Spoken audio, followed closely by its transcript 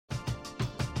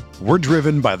We're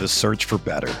driven by the search for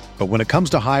better. But when it comes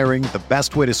to hiring, the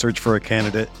best way to search for a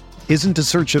candidate isn't to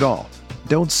search at all.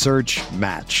 Don't search,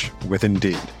 match with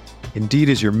Indeed. Indeed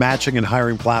is your matching and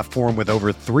hiring platform with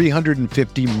over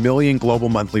 350 million global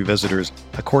monthly visitors,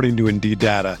 according to Indeed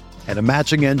data, and a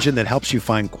matching engine that helps you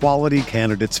find quality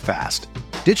candidates fast.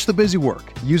 Ditch the busy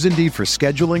work. Use Indeed for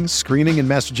scheduling, screening, and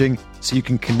messaging so you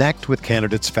can connect with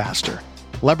candidates faster.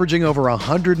 Leveraging over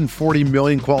 140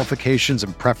 million qualifications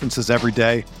and preferences every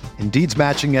day, Indeed's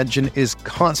matching engine is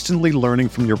constantly learning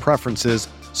from your preferences,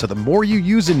 so the more you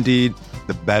use Indeed,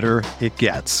 the better it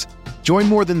gets. Join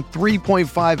more than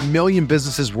 3.5 million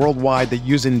businesses worldwide that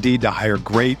use Indeed to hire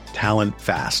great talent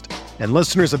fast. And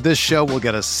listeners of this show will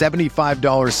get a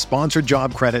 $75 sponsored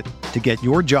job credit to get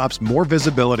your jobs more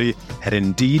visibility at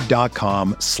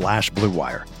Indeed.com/Blue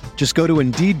Wire. Just go to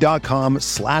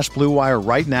Indeed.com/Blue Wire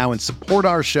right now and support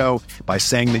our show by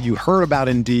saying that you heard about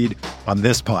Indeed on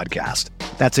this podcast.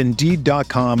 That's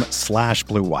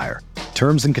Indeed.com/Blue Wire.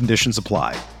 Terms and conditions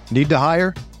apply. Need to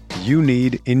hire? You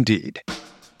need Indeed.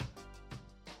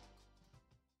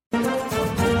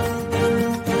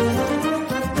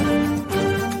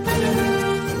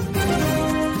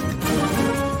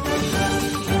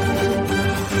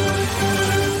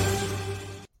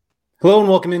 Hello and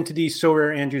welcome into the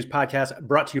Sorare Andrews podcast,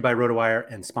 brought to you by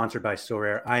RotoWire and sponsored by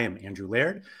Sorare. I am Andrew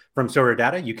Laird from Sorare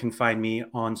Data. You can find me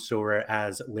on Sorare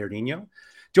as Lairdinho.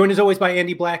 Joined as always by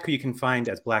Andy Black, who you can find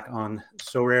as Black on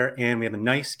Sorare. And we have a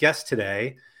nice guest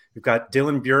today. We've got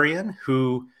Dylan Burian,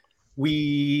 who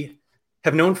we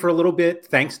have known for a little bit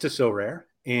thanks to Sorare.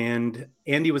 And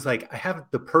Andy was like, I have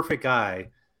the perfect guy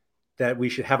that we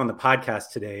should have on the podcast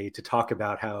today to talk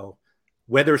about how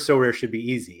whether Sorare should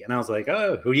be easy. And I was like,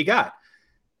 oh, who you got?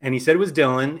 And he said it was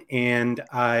Dylan. And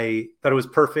I thought it was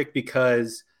perfect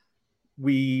because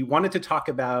we wanted to talk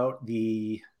about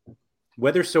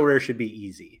whether Sorare should be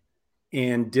easy.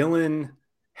 And Dylan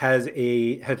has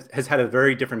had a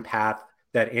very different path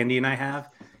that Andy and I have.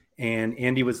 And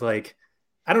Andy was like,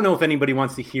 I don't know if anybody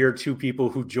wants to hear two people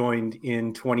who joined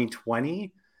in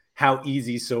 2020, how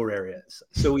easy Sorare is.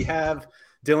 So we have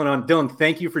Dylan on. Dylan,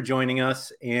 thank you for joining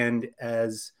us. And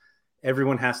as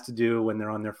everyone has to do when they're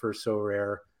on their first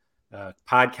Sorare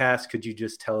podcast, could you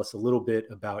just tell us a little bit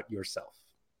about yourself?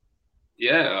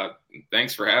 Yeah,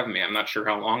 thanks for having me. I'm not sure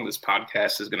how long this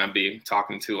podcast is going to be,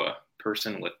 talking to a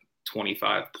person with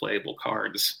 25 playable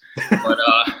cards. But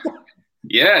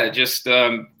yeah, just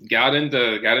got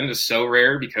into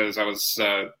Sorare because I was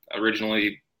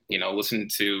originally, listening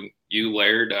to you,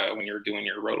 Laird, when you were doing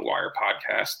your RotoWire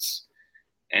podcasts.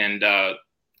 And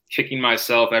kicking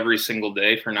myself every single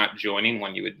day for not joining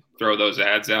when you would throw those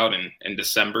ads out in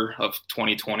December of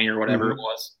 2020 or whatever it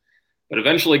was. But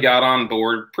eventually got on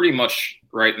board pretty much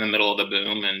right in the middle of the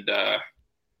boom. And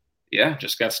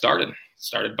just got started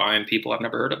buying people I've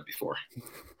never heard of before.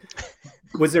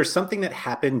 Was there something that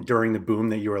happened during the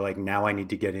boom that you were like, now I need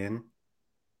to get in?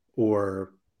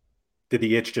 Or did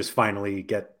the itch just finally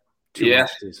get Yeah.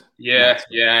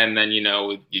 And then,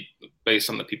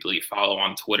 based on the people you follow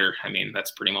on Twitter, I mean,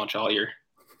 that's pretty much all your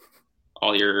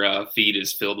feed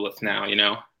is filled with now,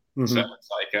 So it's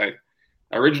like I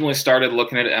originally started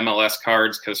looking at MLS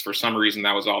cards because for some reason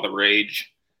that was all the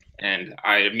rage. And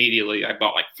I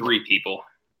bought like 3 people,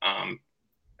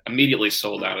 immediately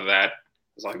sold out of that.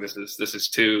 I was like, this is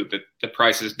too, the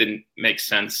prices didn't make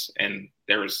sense. And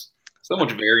there was so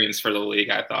much variance for the league,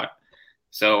 I thought.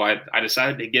 So I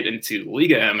decided to get into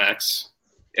Liga MX,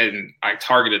 and I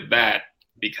targeted that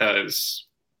because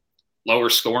lower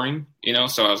scoring,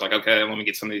 So I was like, okay, let me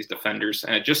get some of these defenders.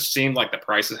 And it just seemed like the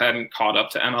prices hadn't caught up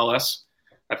to MLS.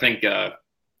 I think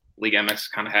Liga MX is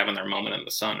kind of having their moment in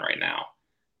the sun right now,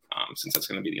 since that's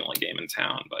going to be the only game in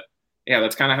town. But yeah,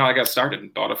 that's kind of how I got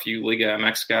started. Bought a few Liga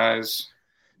MX guys.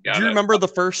 Do you remember the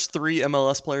first 3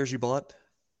 MLS players you bought?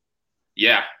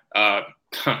 Yeah.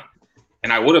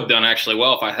 And I would have done actually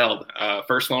well if I held.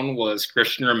 First one was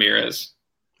Christian Ramirez.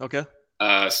 Okay.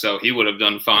 So he would have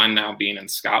done fine now being in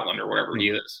Scotland or wherever he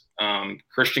is.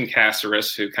 Christian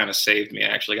Cáceres, who kind of saved me. I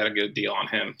actually got a good deal on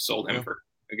him. Sold him for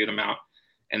a good amount.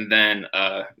 And then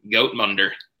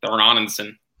Goatmunder,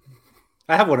 Thornonensen.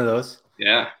 I have one of those.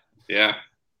 Yeah.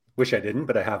 Wish I didn't,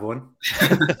 but I have one.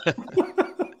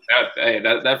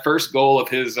 That first goal of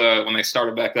his when they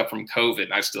started back up from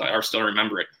COVID, I still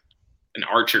remember it. An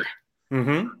Archer.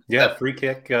 Mm-hmm. Yeah, free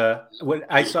kick. When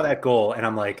I saw that goal, and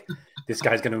I'm like, this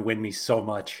guy's going to win me so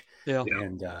much. Yeah.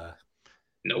 And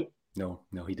nope. No,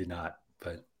 he did not.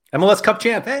 But MLS Cup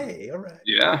champ. Hey, all right.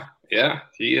 Yeah.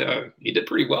 He did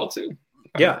pretty well too.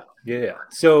 Yeah.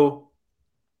 So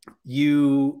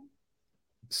you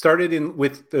started in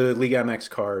with the Liga MX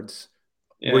cards.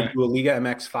 Yeah. Were you a Liga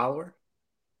MX follower?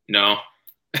 No,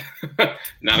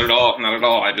 not at all. Not at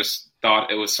all. I just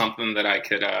thought it was something that I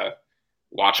could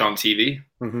watch on TV.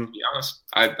 Mm-hmm. To be honest,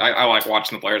 I like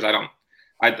watching the players.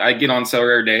 I get on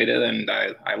Sorare Data and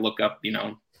I look up,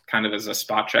 kind of as a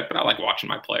spot check, but I like watching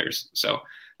my players. So I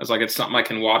was like, it's something I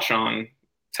can watch on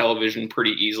television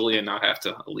pretty easily and not have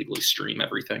to illegally stream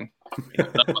everything.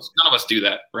 None of us do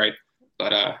that, right?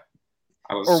 But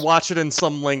or watch it in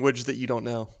some language that you don't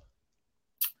know.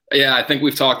 Yeah, I think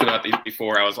we've talked about these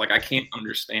before. I was like, I can't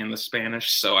understand the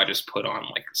Spanish, so I just put on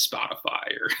like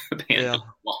Spotify or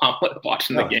while I'm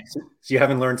watching the game. So you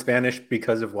haven't learned Spanish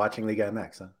because of watching Liga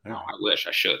MX, huh? No, I wish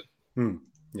I should.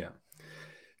 Yeah.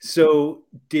 So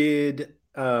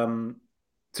so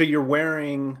you're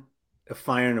wearing a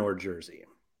Feyenoord jersey.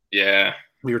 Yeah.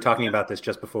 We were talking about this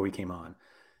just before we came on.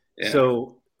 Yeah.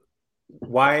 So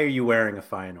why are you wearing a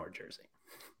Feyenoord jersey?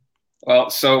 Well,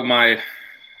 so my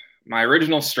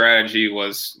original strategy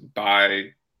was buy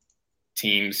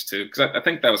teams because I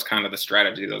think that was kind of the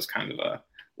strategy that was kind of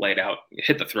laid out,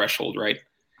 hit the threshold, right?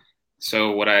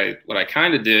 So what I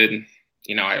kind of did,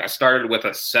 I started with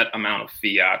a set amount of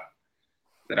fiat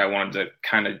that I wanted to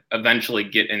kind of eventually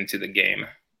get into the game.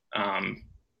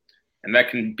 And that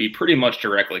can be pretty much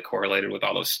directly correlated with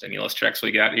all those stimulus checks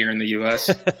we got here in the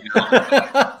U.S.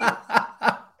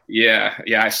 Yeah.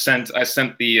 I sent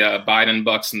the Biden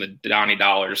bucks and the Donnie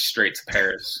dollars straight to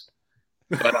Paris.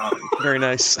 But very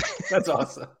nice. That's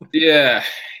awesome. Yeah.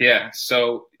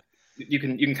 So you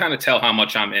can kind of tell how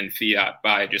much I'm in fiat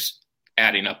by just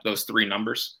adding up those three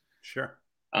numbers. Sure.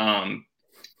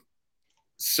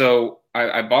 So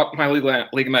I bought my Liga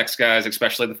MX guys,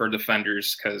 especially for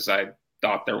defenders, because I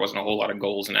thought there wasn't a whole lot of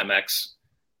goals in MX.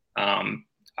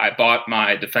 I bought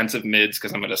my defensive mids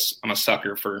because I'm a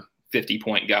sucker for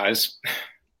 50-point guys.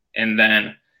 And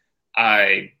then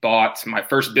I bought my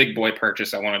first big boy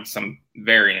purchase. I wanted some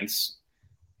variants.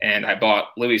 And I bought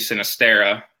Luis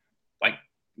Sinisterra, like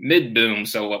mid-boom.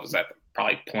 So what was that?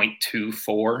 Probably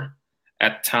 0.24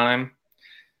 at the time.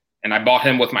 And I bought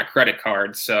him with my credit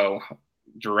card. So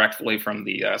directly from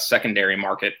the secondary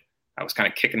market, I was kind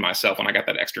of kicking myself when I got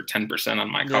that extra 10% on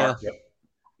my car. Yeah.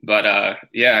 But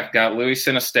got Luis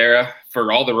Sinisterra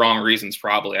for all the wrong reasons.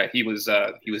 Probably he was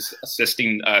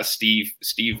assisting Steve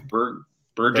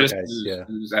Burgess,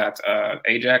 who's at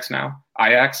Ajax now.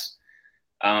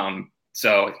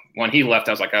 So when he left,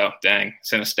 I was like, oh dang,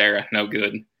 Sinisterra, no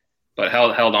good. But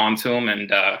held on to him, and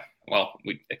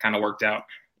it kind of worked out.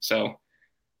 So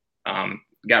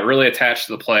got really attached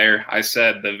to the player. I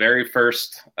said the very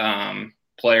first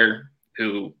player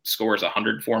who scores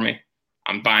 100 for me,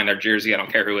 I'm buying their jersey. I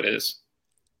don't care who it is.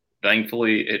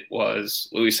 Thankfully, it was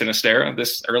Luis Sinisterra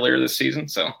earlier this season,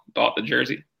 so bought the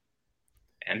jersey.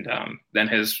 And then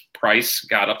his price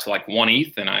got up to like 1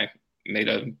 ETH, and I made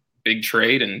a big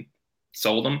trade and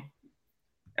sold him.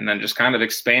 And then just kind of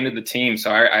expanded the team.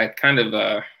 So I kind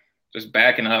of just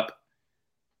backing up.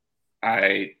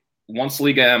 Once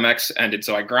Liga MX ended,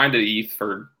 so I grinded ETH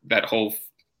for that whole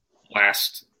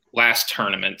last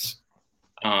tournament.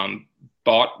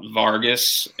 Bought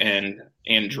Vargas and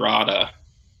Andrada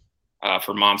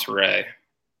for Monterrey.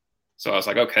 So I was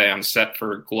like, okay, I'm set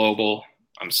for global.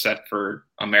 I'm set for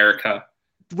America.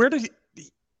 Where did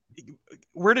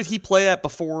he play at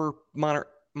before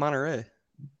Monterrey?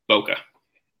 Boca.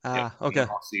 Okay.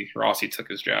 Rossi took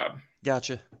his job.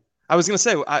 Gotcha. I was going to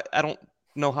say, I don't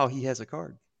know how he has a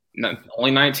card. No,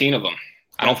 only 19 of them.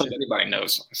 I don't think anybody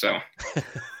knows. So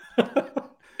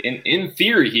in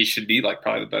theory, he should be like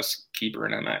probably the best keeper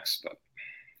in MX, but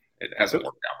it hasn't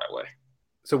worked out that way.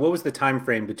 So what was the time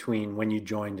frame between when you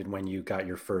joined and when you got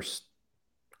your first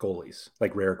goalies,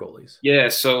 like rare goalies? Yeah,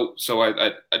 so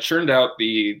I churned out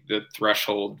the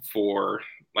threshold for,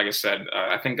 like I said,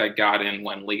 I think I got in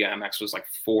when Liga MX was like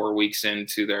 4 weeks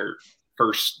into their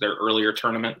earlier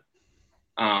tournament.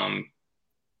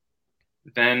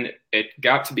 Then it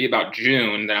got to be about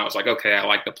June. Then I was like, okay, I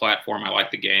like the platform. I like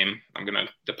the game. I'm going to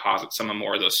deposit some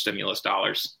more of those stimulus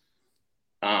dollars.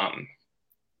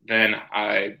 Then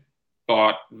I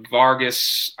bought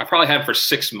Vargas. I probably had him for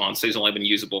 6 months. He's only been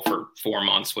usable for 4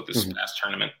 months with this past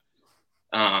tournament.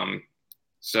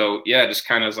 So yeah, just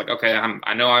kind of was like, okay,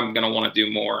 I know I'm going to want to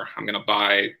do more. I'm going to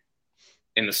buy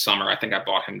in the summer. I think I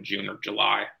bought him June or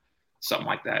July, something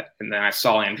like that. And then I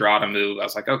saw Andrada move. I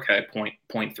was like, okay,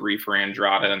 0.3 for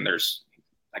Andrada, and there's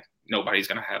like nobody's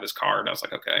going to have his card. I was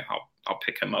like, okay, I'll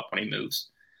pick him up when he moves.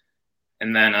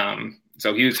 And then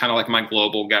so he was kind of like my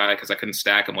global guy because I couldn't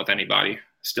stack him with anybody.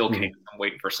 Still can't. I'm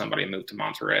waiting for somebody to move to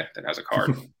Monterrey that has a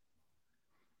card.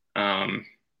 Then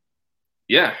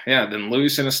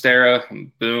Luis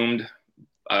Sinisterra boomed.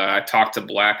 I talked to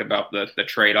Black about the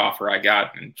trade offer I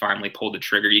got and finally pulled the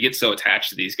trigger. You get so attached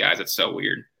to these guys. It's so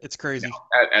weird. It's crazy.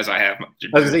 As I have. I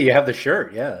was going to say, you have the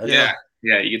shirt. Yeah. Yeah.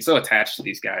 You get so attached to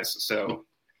these guys. So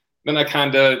then I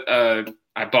kind of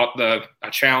I bought a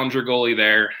challenger goalie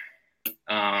there.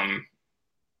 And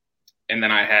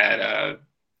then I've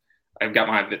got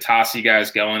my Vitasi guys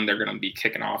going. They're going to be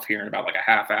kicking off here in about like a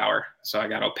half hour. So I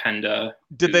got Openda.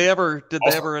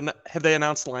 Have they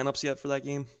announced lineups yet for that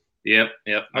game? Yep.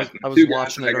 I was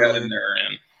watching it earlier.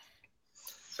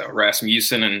 So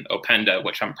Rasmussen and Openda,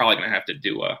 which I'm probably going to have to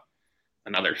do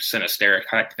another Sinisterra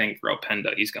thing for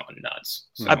Openda. He's going nuts.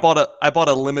 So. I bought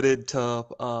a limited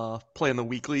to play in the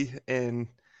weekly, and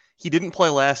he didn't play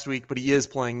last week, but he is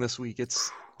playing this week.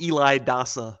 It's Eli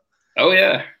Dasa. Oh,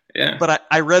 yeah. Yeah. But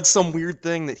I read some weird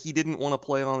thing that he didn't want to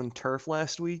play on turf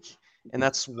last week, and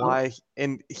that's why.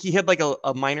 And he had like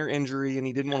a minor injury, and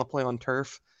he didn't want to play on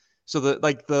turf. So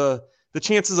the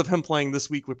chances of him playing this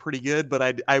week were pretty good, but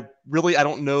I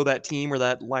don't know that team or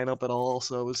that lineup at all.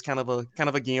 So it was kind of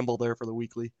a gamble there for the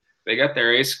weekly. They got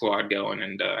their A squad going,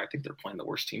 and I think they're playing the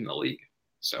worst team in the league.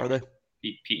 So are they?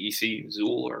 PEC,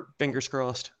 Zool, or fingers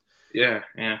crossed. Yeah.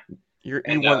 You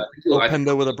want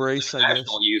Openda with a brace, I guess.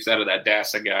 National use out of that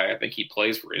Dasa guy. I think he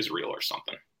plays for Israel or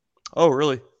something. Oh,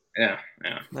 really? Yeah.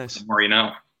 Nice. The more you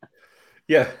know.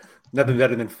 Yeah, nothing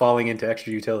better than falling into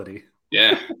extra utility.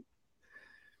 Yeah.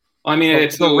 I mean,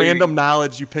 it's the random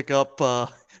knowledge you pick up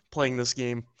playing this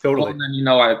game. Totally. Well, and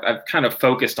then, I've kind of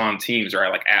focused on teams, right?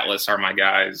 Like Atlas are my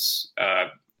guys. I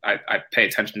pay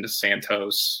attention to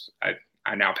Santos.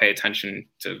 I now pay attention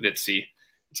to Vitsi.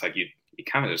 It's like you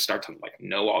kind of just start to like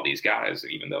know all these guys,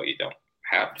 even though you don't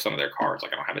have some of their cards.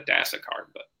 Like I don't have a Dasa card,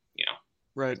 but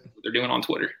right, what they're doing on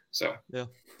Twitter. So yeah.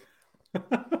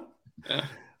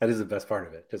 That is the best part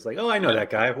of it. Just like, I know that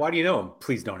guy. Why do you know him?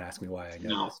 Please don't ask me why I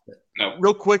know this. But... No.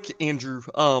 Real quick, Andrew.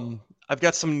 I've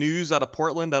got some news out of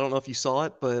Portland. I don't know if you saw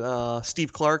it, but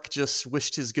Steve Clark just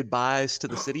wished his goodbyes to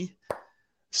the city.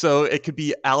 So it could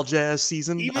be Al Jazz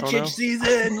season. Ivacic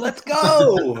season. Let's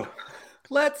go.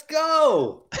 Let's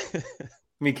go. Let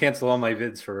me cancel all my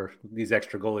vids for these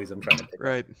extra goalies I'm trying to pick.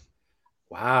 Right.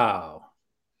 Wow.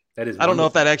 That is. I don't know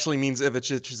if that actually means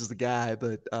Ivacic is the guy,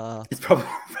 but it's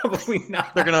probably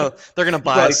not. They're gonna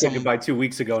buy some. By 2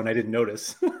 weeks ago, and I didn't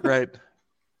notice. Right.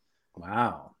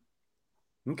 Wow.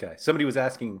 Okay. Somebody was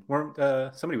asking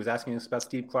us about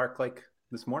Steve Clark like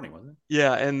this morning, wasn't it?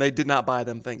 Yeah, and they did not buy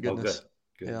them. Thank goodness.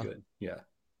 Oh, good. Yeah.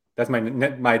 That's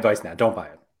my advice now. Don't buy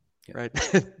it. Yeah. Right.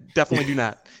 Definitely do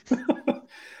not.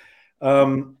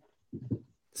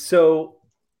 So,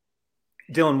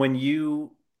 Dylan,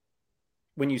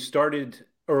 when you started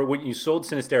or when you sold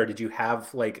Sinisterra, did you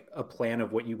have like a plan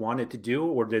of what you wanted to do,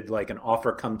 or did like an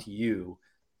offer come to you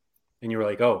and you were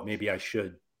like, oh, maybe I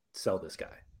should sell this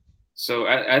guy? So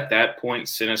at that point,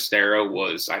 Sinisterra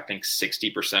was, I think,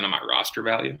 60% of my roster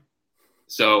value.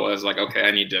 So I was like, okay,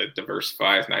 I need to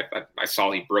diversify. And I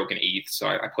saw he broke an ETH, so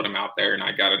I put him out there, and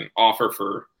I got an offer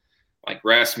for like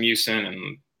Rasmussen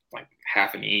and like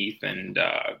half an ETH and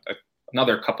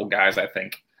another couple guys, I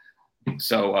think.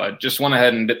 So just went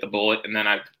ahead and bit the bullet, and then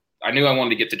I knew I wanted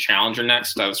to get to Challenger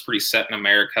next. I was pretty set in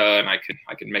America, and I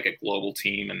could make a global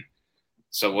team. And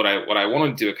so what I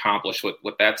wanted to accomplish with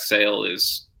that sale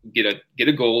is get a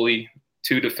goalie,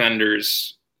 2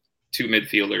 defenders, 2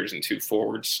 midfielders, and 2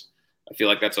 forwards. I feel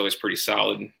like that's always pretty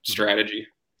solid strategy.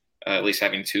 At least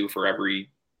having 2 for every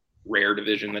rare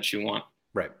division that you want.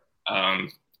 Right.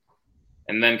 And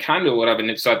then kind of what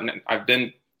I've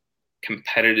been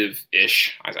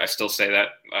competitive-ish. I still say that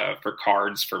for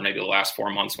cards for maybe the last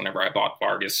 4 months whenever I bought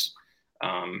Vargas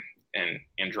and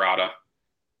Andrada.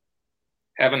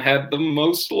 Haven't had the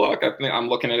most luck. I think I'm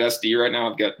looking at SD right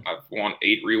now. I've won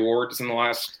 8 rewards in the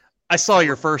last. I saw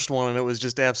your first one and it was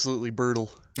just absolutely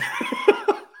brutal.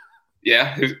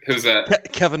 Yeah, who's that?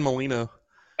 Kevin Molino.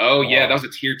 Oh yeah, that was a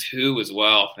tier 2 as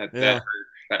well. That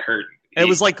hurt. It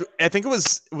was like, I think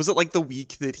was it like the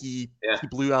week that he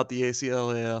blew out the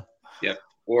ACL? Yeah. Yeah.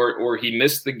 Or he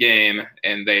missed the game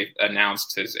and they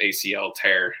announced his ACL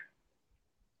tear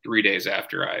 3 days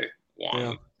after I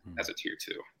won as a tier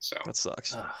 2. So that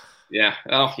sucks. Yeah.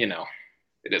 Well,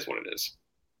 it is what it is.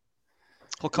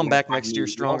 He'll come back next year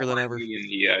stronger than ever. In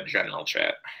the general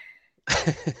chat.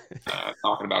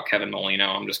 Talking about Kevin Molino,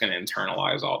 I'm just going to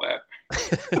internalize all that.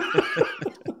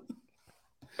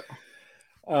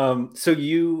 So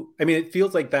it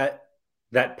feels like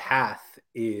that path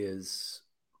is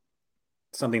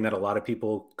something that a lot of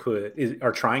people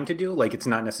are trying to do. Like, it's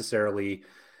not necessarily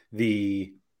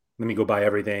let me go buy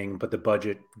everything, but the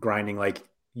budget grinding, like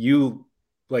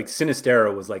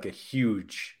Sinisterra was like a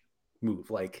huge move.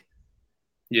 Like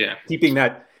Yeah. Keeping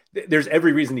that, there's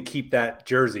every reason to keep that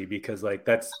jersey because like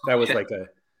that was like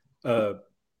a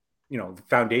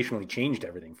foundationally changed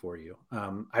everything for you.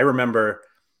 I remember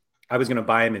I was going to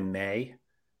buy him in May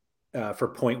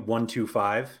for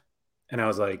 0.125, and I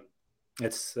was like,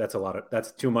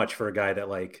 that's too much for a guy that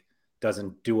like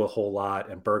doesn't do a whole lot,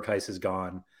 and Berghuis is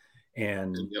gone,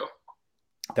 and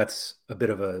that's a bit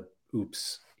of a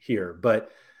oops here. But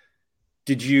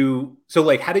how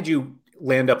did you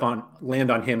land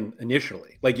on him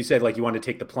initially? Like you said, like you wanted to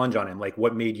take the plunge on him. Like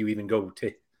what made you even go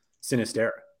to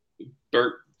Sinisterra?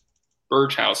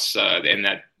 Berghuis, and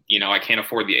that, I can't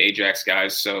afford the Ajax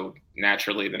guys, so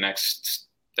naturally the next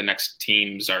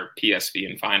teams are PSV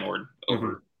and Feyenoord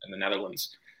over in the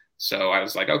Netherlands. So I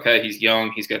was like, okay, he's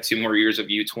young, he's got 2 more years of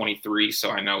U23,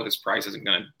 so I know his price isn't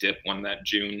going to dip when that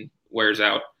June wears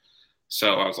out.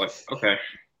 So I was like, okay,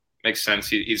 makes sense.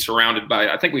 He's surrounded by,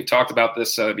 I think we've talked about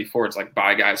this before. It's like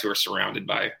by guys who are surrounded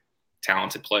by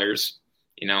talented players,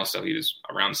 so he was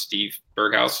around Steve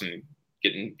Berghuis and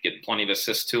getting plenty of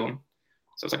assists to him.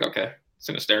 So I was like, okay,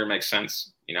 Sinisterra makes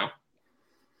sense,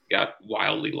 got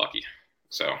wildly lucky.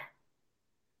 So I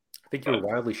think you were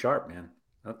wildly sharp, man.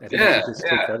 Yeah.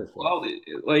 Well,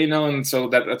 and so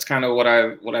that's kind of what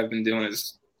I've been doing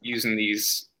is using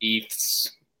these ETHs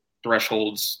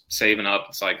thresholds, saving up.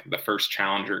 It's like the first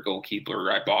challenger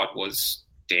goalkeeper I bought was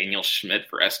Daniel Schmidt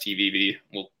for STVV.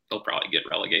 Well, they'll probably get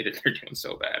relegated. They're doing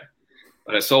so bad.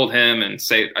 But I sold him and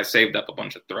I saved up a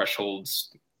bunch of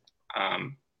thresholds.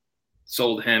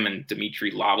 Sold him and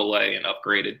Dimitri Lavallee and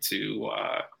upgraded to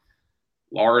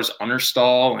Lars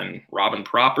Unnerstall and Robin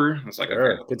Proper. I was like,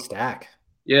 sure, okay, good stack.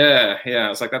 Yeah. I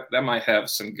was like, that might have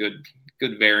some good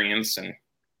variance, and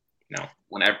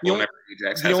whenever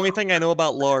Ajax the only thing I know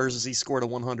about Lars is he scored a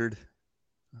 100,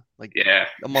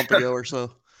 a month ago or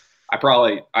so. I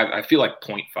feel like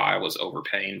 0.5 was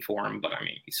overpaying for him, but I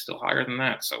mean he's still higher than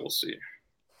that, so we'll see.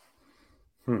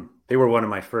 They were one of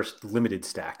my first limited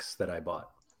stacks that I bought.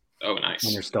 Oh, nice.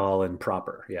 Unnerstall and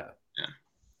Proper, yeah.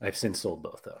 I've since sold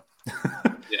both though.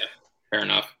 Yeah, fair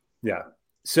enough. Yeah.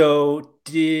 So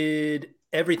has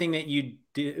everything that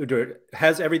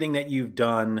you've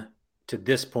done to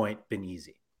this point been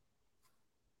easy?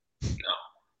 No.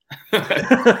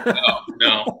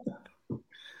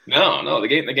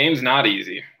 The game's not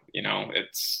easy.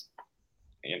 It's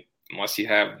unless you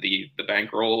have the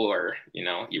bankroll or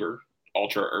you were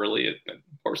ultra early. Of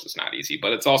course, it's not easy.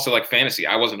 But it's also like fantasy.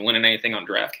 I wasn't winning anything on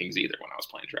DraftKings either when I was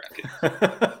playing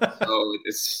DraftKings. So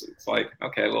it's like,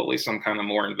 okay, well, at least I'm kind of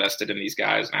more invested in these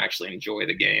guys and I actually enjoy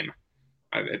the game.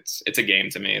 It's a game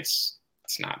to me. It's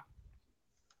not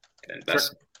an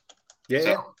investment. Sure.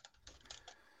 Yeah.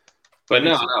 But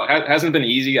no, it hasn't been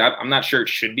easy. I'm not sure it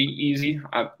should be easy.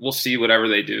 We'll see whatever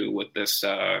they do with this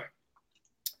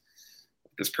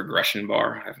this progression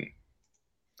bar.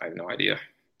 I have no idea.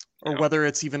 Or whether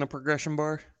it's even a progression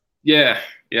bar. Yeah.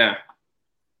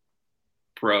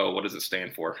 Pro, what does it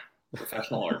stand for?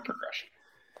 Professional or progression?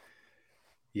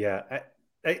 Yeah.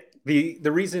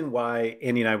 The reason why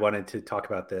Andy and I wanted to talk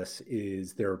about this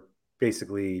is there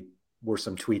basically were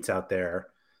some tweets out there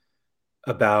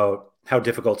about how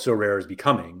difficult Sorare is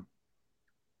becoming,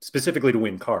 specifically to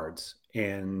win cards.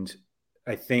 And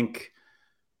I think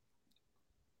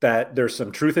that there's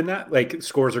some truth in that. Like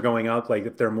scores are going up. Like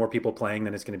if there are more people playing,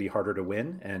 then it's going to be harder to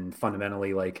win. And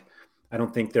fundamentally, like, I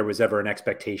don't think there was ever an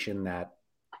expectation that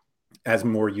as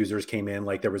more users came in,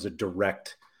 like there was a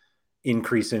direct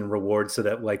increase in rewards so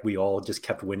that like we all just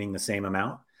kept winning the same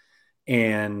amount.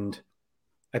 And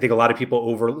I think a lot of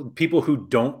people who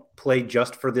don't play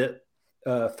just for the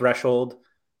threshold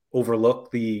overlook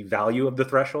the value of the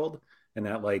threshold, and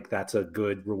that like that's a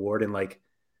good reward. And like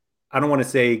I don't want to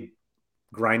say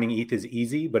grinding ETH is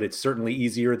easy, but it's certainly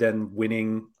easier than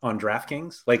winning on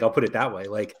DraftKings. Like I'll put it that way.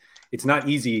 Like it's not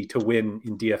easy to win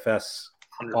in DFS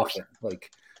 100%. Often.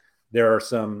 Like there are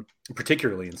some,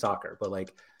 particularly in soccer, but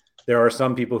like there are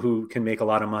some people who can make a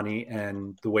lot of money,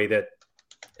 and the way that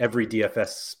every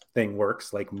DFS thing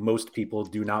works, like most people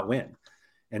do not win.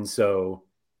 And so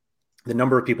the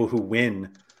number of people who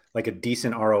win like a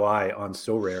decent ROI on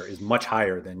Sorare is much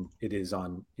higher than it is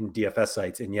in DFS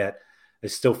sites. And yet I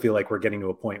still feel like we're getting to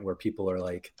a point where people are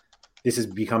like, this is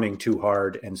becoming too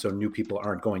hard. And so new people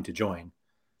aren't going to join,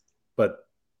 but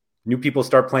new people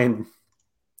start playing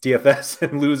DFS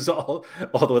and lose all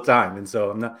the time. And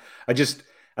so I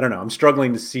don't know. I'm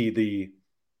struggling to see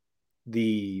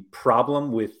the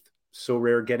problem with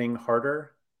Sorare getting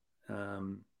harder.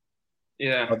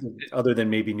 Other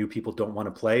than maybe new people don't want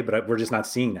to play, but we're just not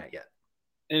seeing that yet.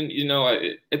 And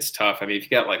it's tough. I mean, if you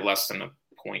got like less than a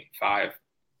 0.5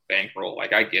 bankroll,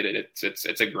 like I get it.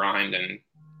 It's a grind, and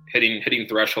hitting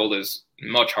threshold is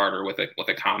much harder with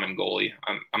a common goalie.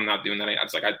 I'm not doing that.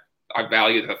 It's like I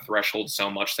value the threshold so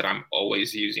much that I'm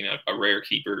always using a rare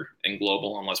keeper in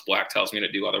global unless Black tells me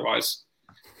to do otherwise.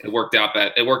 It worked out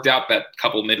that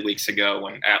couple midweeks ago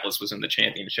when Atlas was in the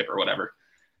championship or whatever.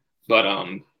 But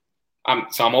I'm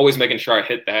always making sure I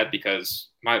hit that because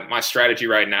my strategy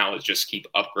right now is just keep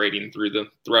upgrading through the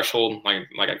threshold.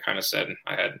 Like I kind of said,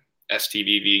 I had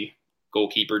STVV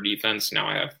goalkeeper defense. Now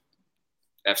I have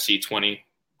FC20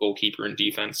 goalkeeper and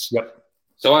defense. Yep.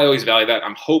 So I always value that.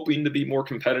 I'm hoping to be more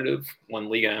competitive when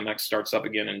Liga MX starts up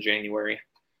again in January.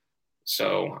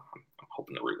 So I'm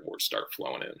hoping the rewards start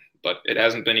flowing in. But it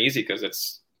hasn't been easy because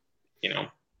it's,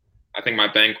 I think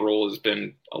my bankroll has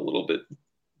been a little bit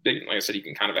big. Like I said, you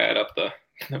can kind of add up the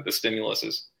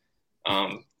stimuluses.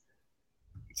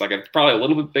 It's like it's probably a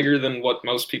little bit bigger than what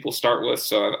most people start with.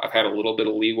 So I've had a little bit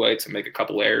of leeway to make a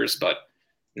couple errors, but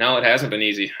no, it hasn't been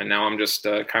easy. And now I'm just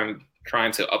kind of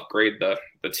trying to upgrade the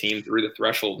team through the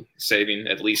threshold, saving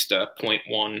at least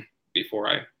 0.1 before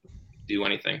I do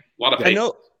anything. A lot of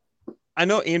patience. I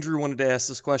know Andrew wanted to ask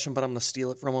this question, but I'm going to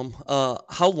steal it from him.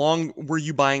 How long were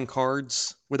you buying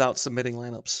cards without submitting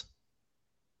lineups?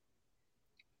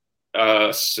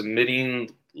 Submitting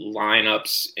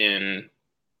lineups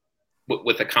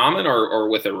with a common or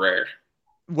with a rare?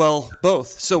 Well,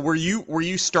 both. So were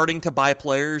you starting to buy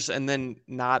players and then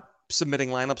not submitting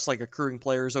lineups, like accruing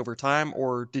players over time,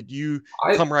 or did you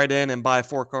come right in and buy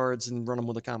 4 cards and run them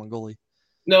with a common goalie?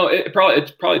 No, it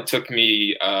probably took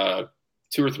me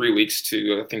 2 or 3 weeks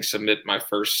to, I think, submit my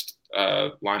first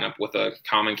lineup with a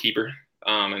common keeper.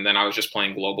 And then I was just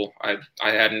playing global. I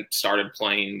hadn't started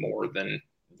playing more than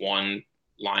one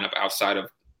lineup outside of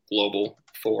global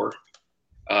 4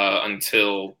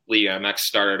 until Liga MX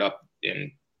started up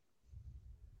in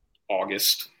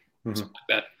August, something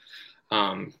like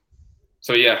that.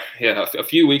 So yeah, a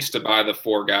few weeks to buy the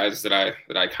 4 guys that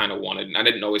I kind of wanted. And I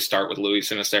didn't always start with Louis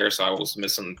Sinisterra, so I was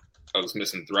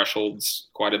missing thresholds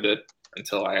quite a bit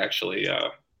until I actually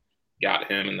got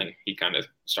him, and then he kind of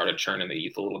started churning the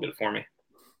ETH a little bit for me.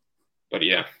 But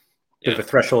yeah. Bit of a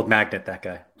threshold magnet, that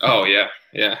guy. Oh yeah.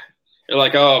 You're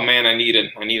like, oh man, I need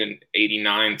an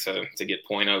 89 to get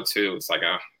 0.02. It's like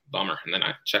a bummer. And then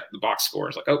I checked the box score.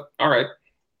 It's like, oh, all right,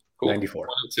 cool. 94.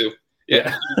 0.02.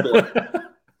 Yeah.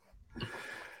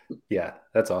 Yeah,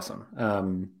 that's awesome.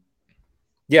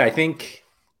 Yeah, I think,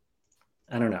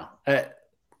 I don't know.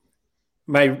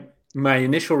 My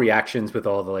initial reactions with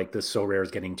all the So Rare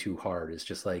is getting too hard is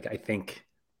just like, I think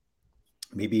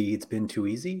maybe it's been too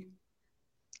easy.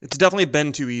 It's definitely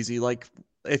been too easy. Like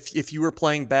if you were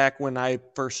playing back when I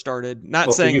first started,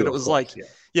 not saying that it was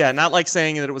not like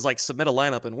saying that it was like submit a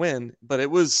lineup and win, but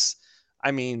it was,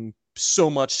 I mean, so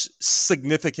much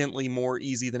significantly more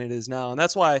easy than it is now. And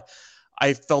that's why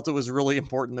I felt it was really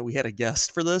important that we had a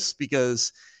guest for this,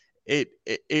 because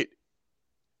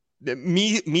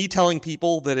me telling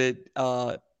people that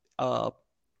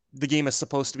the game is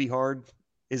supposed to be hard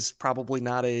is probably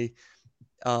not a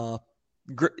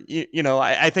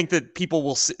I think that people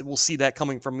will see that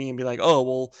coming from me and be like, oh,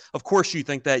 well, of course you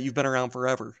think that, you've been around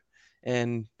forever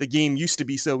and the game used to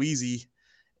be so easy.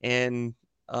 And,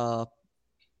 I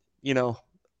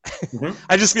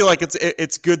just feel like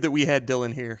it's good that we had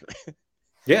Dylan here.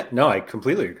 Yeah, no, I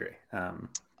completely agree.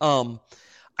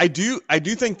 I do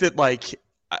think that like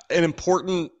an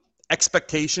important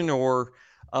expectation or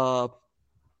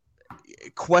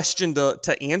question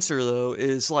to answer though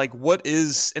is like, what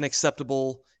is an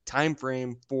acceptable time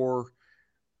frame for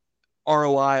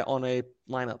ROI on a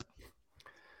lineup?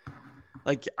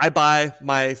 Like I buy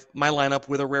my lineup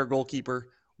with a rare goalkeeper.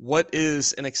 What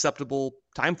is an acceptable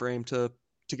time frame to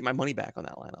get my money back on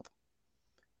that lineup?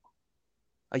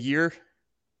 A year?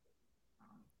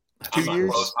 2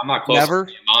 years? I'm not close Never?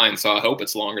 to mine, so I hope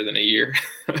it's longer than a year.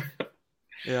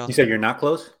 Yeah. You said you're not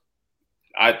close?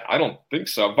 I don't think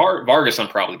so. Vargas, I'm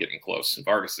probably getting close.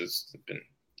 Vargas has been.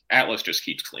 Atlas just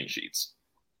keeps clean sheets.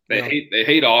 They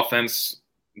hate offense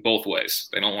both ways.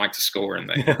 They don't like to score, and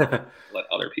they let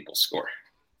other people score.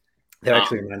 That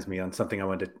actually reminds me on something I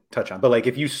wanted to touch on. But like,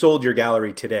 if you sold your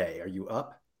gallery today, are you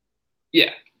up? Yeah.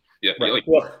 Right.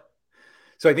 Well,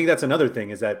 so I think that's another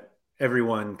thing, is that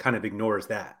everyone kind of ignores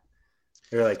that.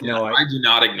 They're like, no, I do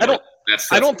not ignore it.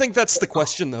 I don't think that's the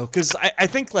question though, because I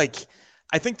think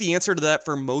the answer to that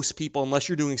for most people, unless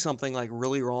you're doing something like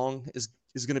really wrong, is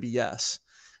going to be yes.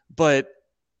 But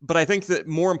I think that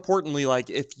more importantly, like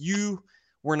if you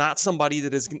were not somebody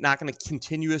that is not going to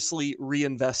continuously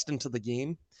reinvest into the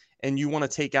game, and you want to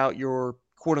take out your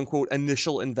quote unquote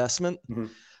initial investment,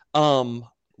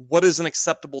 what is an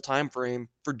acceptable time frame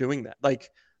for doing that?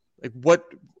 Like what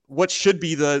what should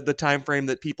be the time frame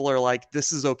that people are like,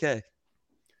 this is okay?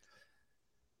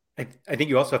 I think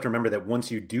you also have to remember that once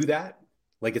you do that,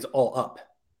 like it's all up.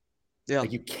 Yeah.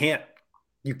 Like you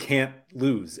can't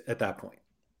lose at that point.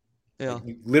 Yeah. Like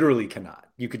you literally cannot.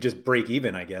 You could just break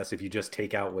even, I guess, if you just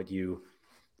take out what you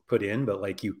put in, but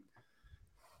like you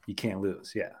can't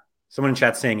lose. Yeah. Someone in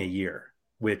chat saying a year,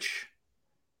 which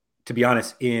to be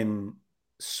honest, in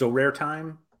so rare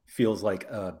time feels like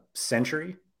a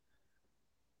century.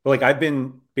 But like I've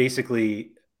been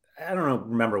basically, I don't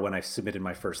remember when I submitted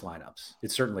my first lineups.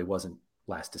 It certainly wasn't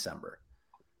last December,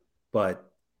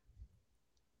 but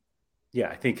yeah,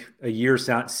 I think a year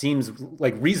seems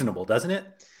like reasonable, doesn't it?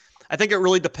 I think it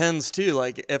really depends too.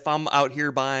 Like if I'm out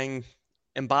here buying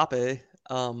Mbappe,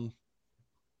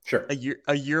 sure,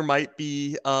 a year might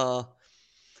be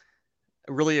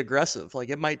really aggressive. Like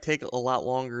it might take a lot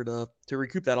longer to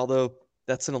recoup that. Although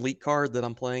that's an elite card that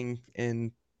I'm playing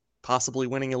and possibly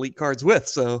winning elite cards with.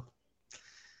 So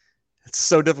it's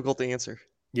so difficult to answer.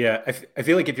 Yeah, I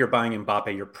feel like if you're buying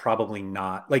Mbappe, you're probably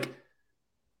not like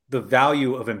the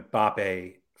value of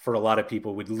Mbappe for a lot of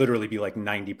people would literally be like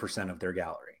 90% of their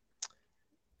gallery.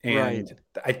 And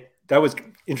right. That was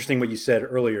interesting what you said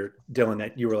earlier, Dylan,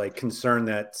 that you were like concerned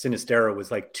that Sinistera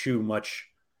was like too much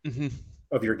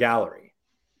of your gallery.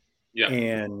 Yeah.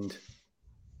 And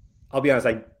I'll be honest,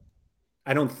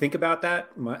 I don't think about that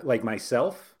like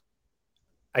myself.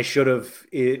 I should have,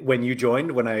 when you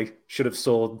joined, when I should have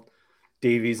sold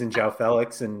Davies and João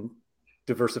Felix and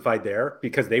diversified there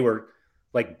because they were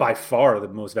like by far the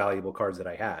most valuable cards that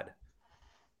I had.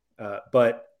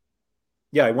 But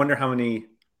yeah, I wonder how many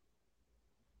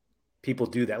people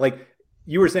do that. Like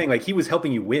you were saying, like he was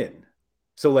helping you win.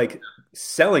 So like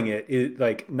selling it is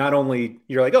like, not only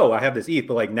you're like, oh, I have this ETH,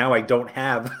 but like now I don't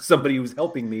have somebody who's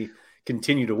helping me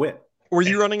continue to win. Were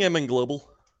you running him in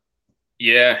global?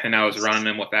 Yeah. And I was running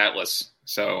him with Atlas.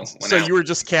 So you were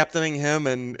just captaining him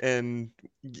and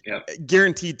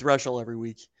guaranteed threshold every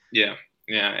week. Yeah.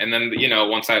 Yeah. And then,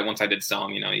 once I did sell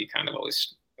him, you kind of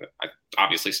always, I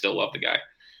obviously still love the guy.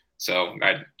 So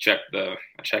I check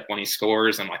when he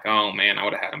scores. I'm like, oh man, I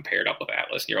would have had him paired up with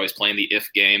Atlas. You're always playing the if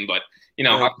game, but right.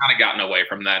 I've kind of gotten away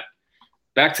from that.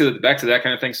 Back to that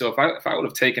kind of thing. So if I would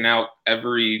have taken out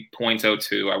every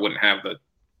 0.02, I wouldn't have the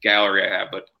gallery I have.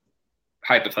 But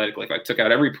hypothetically, if I took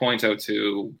out every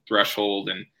 0.02 threshold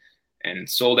and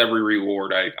sold every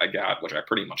reward I got, which I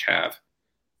pretty much have,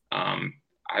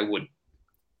 I would.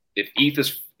 If ETH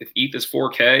is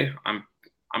 4K,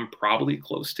 I'm probably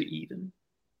close to even.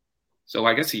 So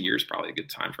I guess a year is probably a good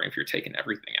time frame if you're taking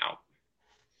everything out.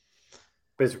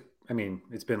 But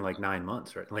it's been like 9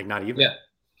 months, right? Like not even. Yeah.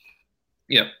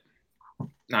 Yep.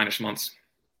 9-ish months.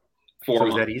 4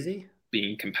 months. Is that easy?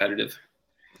 Being competitive.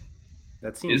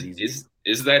 That seems easy.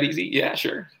 Is that easy? Yeah,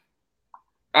 sure.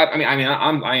 I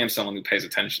am someone who pays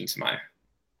attention to my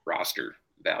roster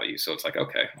value, so it's like,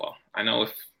 okay, well, I know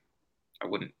if I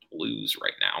wouldn't lose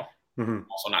right now. I'm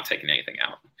also not taking anything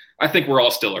out. I think we're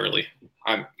all still early.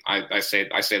 I say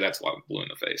that's a lot of blue in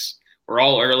the face. We're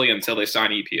all early until they sign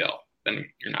EPL. Then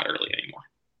you're not early anymore.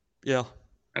 Yeah.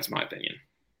 That's my opinion.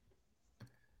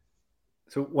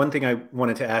 So one thing I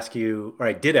wanted to ask you, or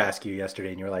I did ask you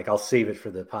yesterday, and you're like, I'll save it for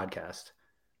the podcast.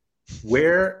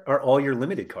 Where are all your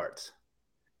limited cards?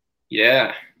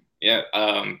 Yeah.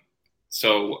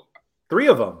 So 3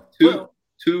 of them.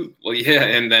 Two. Well, yeah,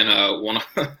 and then one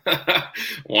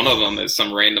of them is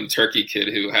some random Turkey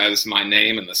kid who has my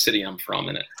name and the city I'm from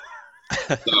in it.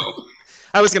 So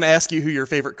I was going to ask you who your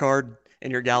favorite card in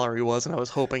your gallery was, and I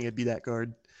was hoping it'd be that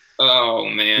card. Oh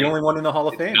man, the only one in the Hall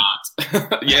of Fame.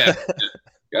 Not. Yeah,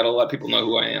 gotta let people know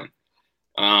who I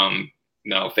am.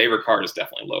 No, favorite card is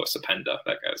definitely Lois Apenda.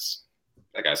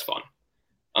 That guy's fun.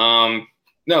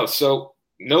 No, so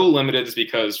no limiteds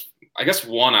because. I guess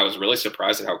one, I was really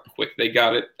surprised at how quick they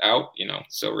got it out.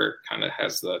 So Rare kind of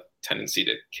has the tendency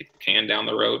to kick the can down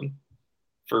the road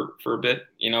for a bit.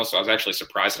 So I was actually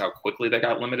surprised at how quickly they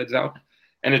got limiteds out,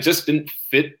 and it just didn't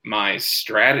fit my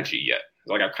strategy yet.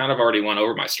 Like I've kind of already went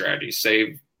over my strategy.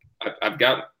 I've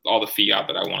got all the fiat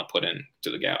that I want to put into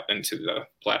the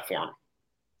platform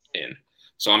in,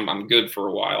 so I'm good for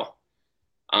a while.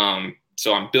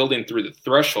 So I'm building through the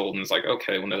threshold, and it's like,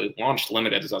 okay, when they launched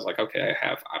limited, I was like, okay, I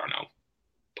have, I don't know,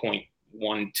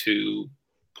 0.12,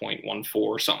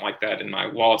 0.14, something like that in my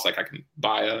wallet. It's like I can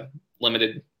buy a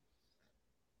limited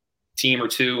team or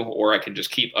two, or I can just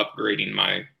keep upgrading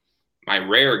my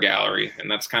rare gallery.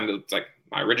 And that's kind of like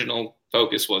my original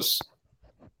focus was,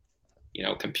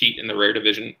 compete in the rare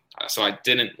division. So I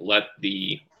didn't let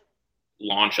the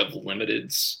launch of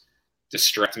limiteds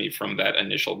distract me from that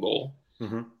initial goal.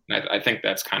 And I think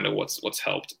that's kind of what's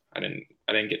helped. I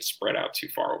didn't get spread out too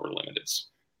far over limiteds.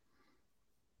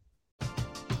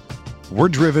 We're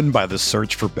driven by the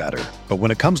search for better. But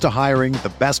when it comes to hiring,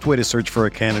 the best way to search for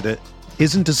a candidate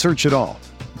isn't to search at all.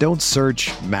 Don't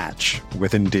search, match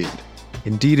with Indeed.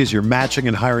 Indeed is your matching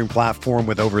and hiring platform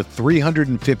with over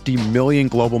 350 million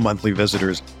global monthly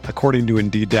visitors, according to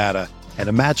Indeed data, and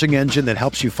a matching engine that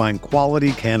helps you find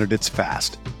quality candidates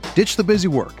fast. Ditch the busy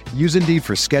work. Use Indeed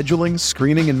for scheduling,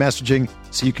 screening, and messaging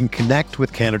so you can connect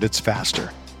with candidates faster.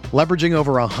 Leveraging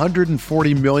over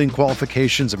 140 million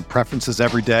qualifications and preferences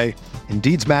every day,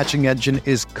 Indeed's matching engine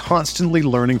is constantly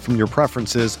learning from your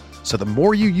preferences, so the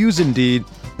more you use Indeed,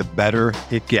 the better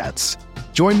it gets.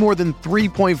 Join more than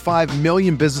 3.5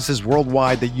 million businesses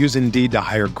worldwide that use Indeed to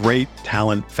hire great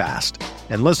talent fast.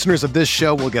 And listeners of this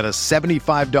show will get a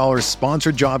 $75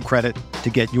 sponsored job credit to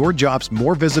get your jobs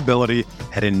more visibility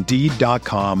at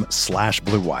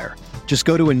Indeed.com/Blue Wire. Just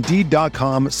go to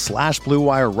Indeed.com/Blue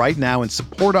Wire right now and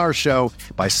support our show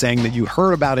by saying that you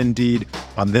heard about Indeed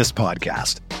on this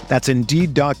podcast. That's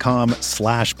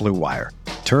Indeed.com/Blue Wire.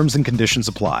 Terms and conditions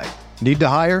apply. Need to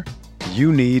hire?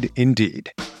 You need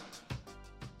Indeed.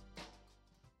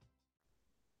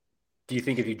 Do you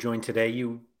think if you joined today,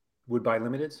 you would buy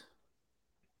limiteds?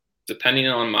 Depending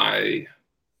on my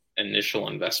initial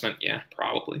investment, yeah,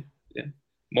 probably. Yeah,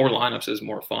 more lineups is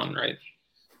more fun, right?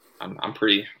 I'm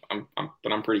pretty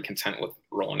content with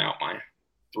rolling out my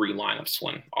 3 lineups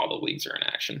when all the leagues are in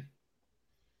action.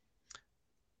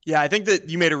 Yeah, I think that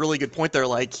you made a really good point there.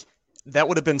 Like, that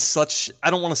would have been such,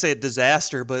 I don't want to say a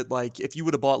disaster, but like if you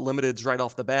would have bought limiteds right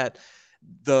off the bat,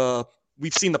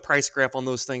 we've seen the price graph on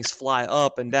those things fly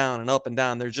up and down and up and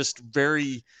down. They're just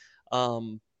very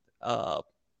hard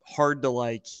to,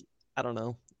 like, I don't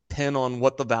know, pin on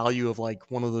what the value of like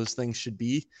one of those things should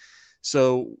be.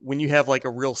 So when you have like a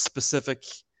real specific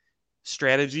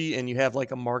strategy and you have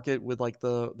like a market with like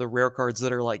the rare cards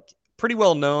that are like pretty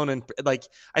well known, and like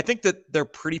I think that they're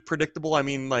pretty predictable. I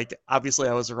mean, like obviously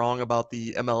I was wrong about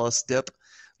the MLS dip,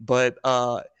 but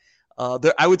I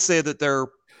would say that they're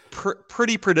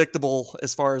pretty predictable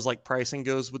as far as like pricing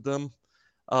goes with them.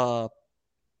 I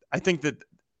think that,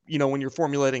 you know, when you're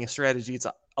formulating a strategy, it's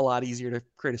a lot easier to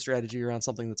create a strategy around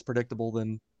something that's predictable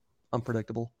than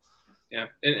unpredictable. Yeah.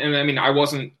 And I mean, I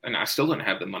still didn't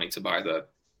have the money to buy the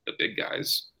big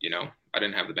guys, you know. I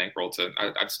didn't have the bankroll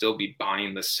I'd still be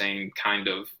buying the same kind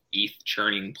of ETH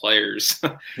churning players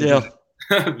yeah.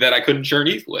 that I couldn't churn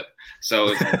ETH with. So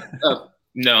it's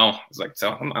no, it's like,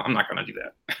 so I'm not going to do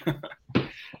that.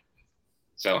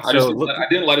 So I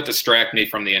didn't let it distract me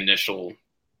from the initial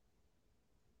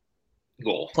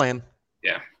goal. Plan.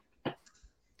 Yeah.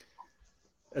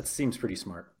 That seems pretty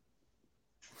smart.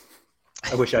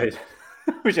 I wish I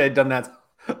had done that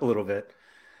a little bit.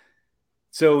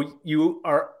 So you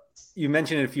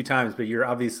mentioned it a few times, but you're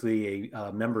obviously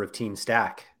a member of Team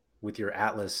Stack with your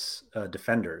Atlas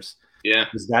defenders. Yeah.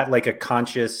 Is that like a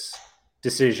conscious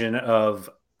decision of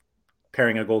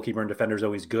pairing a goalkeeper and defender is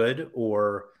always good,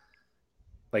 or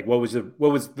like what was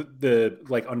the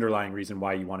like underlying reason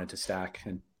why you wanted to stack,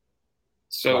 and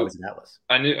so why was it Atlas?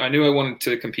 I knew I wanted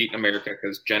to compete in America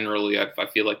because generally I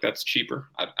feel like that's cheaper.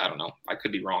 I don't know. I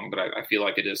could be wrong, but I feel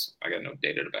like it is. I got no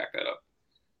data to back that up.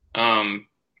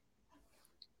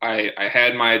 I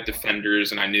had my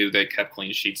defenders and I knew they kept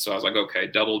clean sheets. So I was like, okay,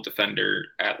 double defender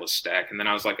Atlas stack. And then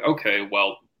I was like, okay,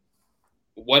 well,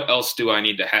 what else do I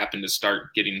need to happen to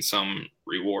start getting some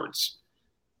rewards?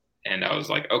 And I was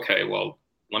like, okay, well,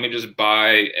 let me just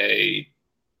buy a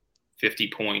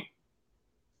 50-point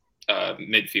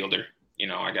midfielder. You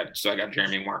know, I got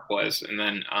Jeremy Marquez. And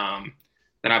then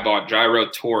I bought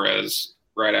Jairo Torres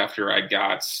right after I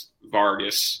got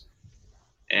Vargas.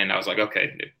 And I was like,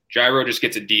 okay, if Jairo just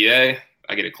gets a DA,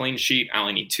 I get a clean sheet. I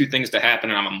only need 2 things to happen,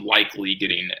 and I'm likely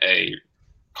getting a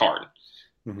card.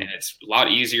 Mm-hmm. And it's a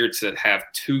lot easier to have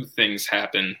 2 things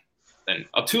happen than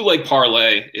a 2-leg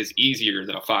parlay is easier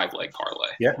than a 5-leg parlay.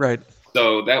 Yeah, right.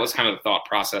 So that was kind of the thought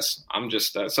process. I'm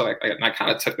just I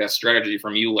kind of took that strategy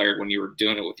from you, Laird, when you were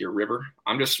doing it with your river.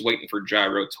 I'm just waiting for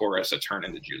Jairo Torres to turn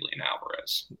into Julian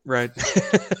Alvarez. Right.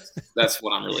 That's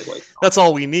what I'm really waiting on. That's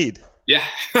all we need. Yeah,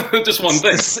 just one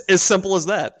thing. As simple as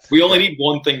that. We only need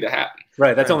one thing to happen.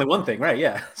 Right, that's only one thing, right?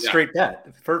 Yeah, straight bet.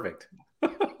 Perfect.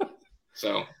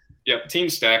 So, yeah, Team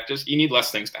Stack, you need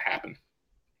less things to happen.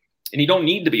 And you don't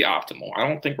need to be optimal. I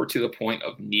don't think we're to the point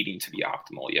of needing to be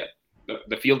optimal yet.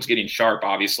 The field's getting sharp,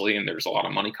 obviously, and there's a lot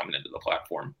of money coming into the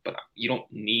platform, but you don't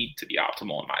need to be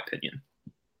optimal, in my opinion.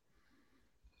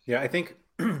 Yeah, I think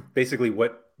basically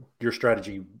what your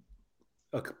strategy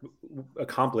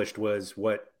accomplished was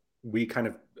what we kind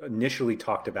of initially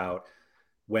talked about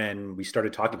when we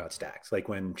started talking about stacks, like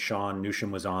when Sean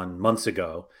Newsham was on months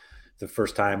ago, the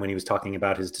first time when he was talking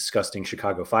about his disgusting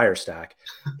Chicago Fire stack,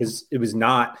 it was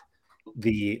not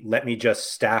the let me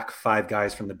just stack 5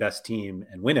 guys from the best team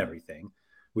and win everything,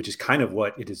 which is kind of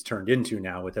what it has turned into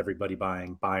now with everybody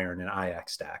buying Bayern and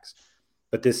Ajax stacks.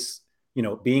 But this,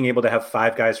 being able to have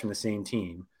 5 guys from the same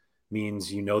team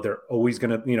means, they're always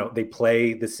going to, they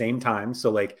play the same time. So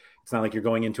like, it's not like you're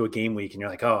going into a game week and you're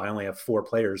like, oh, I only have 4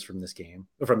 players from this game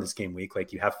week.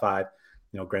 Like you have 5,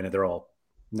 granted they're all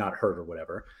not hurt or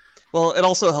whatever. Well, it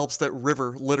also helps that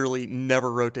River literally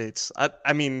never rotates.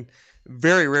 I mean,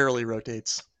 very rarely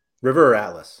rotates. River or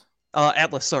Atlas?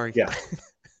 Atlas, sorry. Yeah.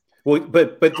 Well,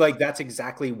 but like that's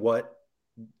exactly what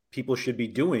people should be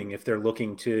doing if they're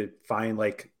looking to find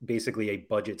like basically a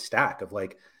budget stack of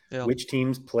like which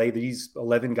teams play these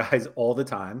 11 guys all the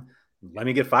time. Let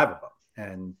me get 5 of them.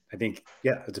 And I think,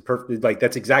 it's a perfect, like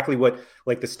that's exactly what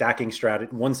like the stacking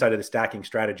strategy, one side of the stacking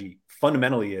strategy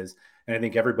fundamentally is. And I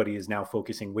think everybody is now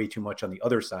focusing way too much on the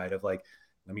other side of like,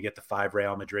 let me get the 5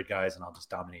 Real Madrid guys and I'll just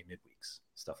dominate midweeks,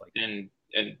 stuff like that.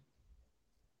 And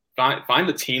find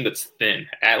the team that's thin.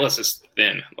 Atlas is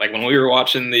thin. Like when we were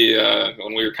watching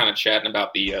when we were kind of chatting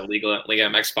about the Liga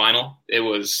MX final, it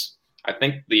was, I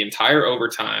think the entire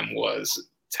overtime was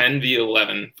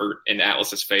 10v11 in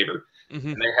Atlas's favor. Mm-hmm.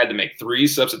 And they had to make 3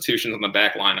 substitutions on the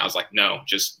back line. I was like, no,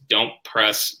 just don't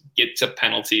press, get to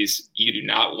penalties. You do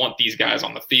not want these guys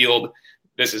on the field.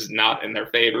 This is not in their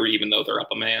favor, even though they're up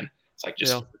a man. It's like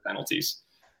just the penalties.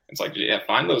 It's like,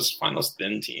 find those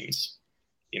thin teams.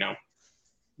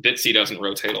 Bitsy doesn't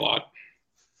rotate a lot.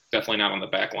 Definitely not on the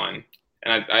back line.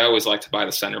 And I always like to buy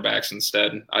the center backs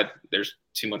instead. There's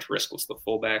too much risk with the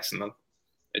fullbacks, and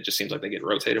it just seems like they get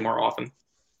rotated more often.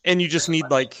 And you just need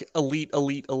like elite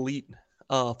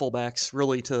fullbacks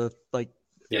really to like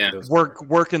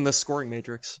work in the scoring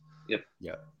matrix. Yep.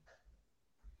 Yeah.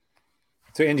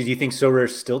 So Andy, do you think Sorare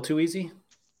is still too easy?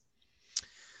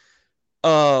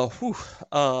 I'm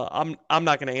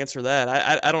not going to answer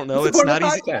that. I don't know. It's not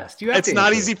easy. It's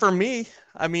not easy for me.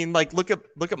 I mean, like look at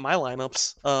my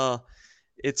lineups. I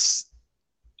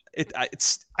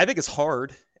think it's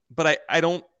hard, but I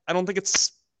don't think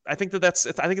it's. I think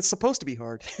it's supposed to be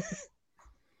hard.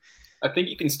 I think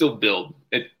you can still build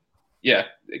it. Yeah,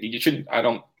 you shouldn't. I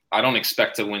don't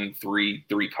expect to win three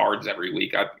cards every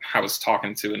week. I was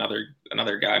talking to another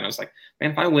guy and I was like,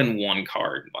 man, if I win 1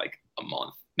 card like a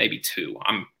month, maybe 2,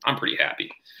 I'm pretty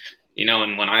happy.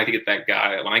 And when I get that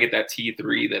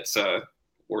T3 that's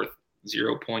worth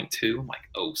 0.2, I'm like,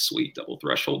 oh sweet, double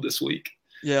threshold this week.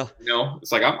 Yeah.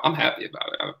 It's like I'm happy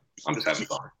about it. I'm just having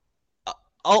fun.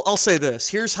 I'll say this.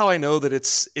 Here's how I know that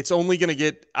it's only going to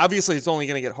get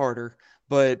harder.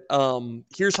 But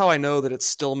here's how I know that it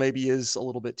still maybe is a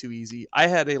little bit too easy. I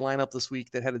had a lineup this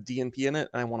week that had a DNP in it,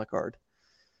 and I won a card.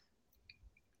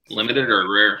 Limited or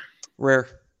rare? Rare.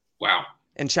 Wow.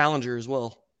 And Challenger as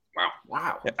well.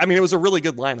 Wow. I mean, it was a really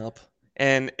good lineup.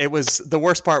 And it was, the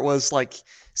worst part was like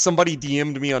somebody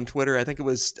DM'd me on Twitter. I think it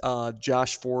was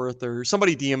Josh Forth or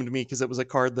somebody DM'd me because it was a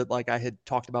card that like I had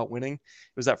talked about winning.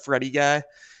 It was that Freddie guy.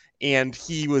 And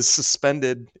he was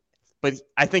suspended, but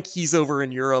I think he's over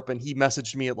in Europe and he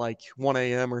messaged me at like 1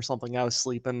 a.m. or something. I was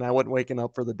sleeping. I wasn't waking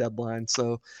up for the deadline.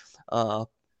 So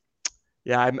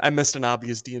I missed an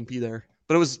obvious DNP there.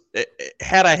 But it was,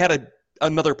 had I had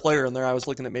another player in there, I was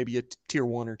looking at maybe a tier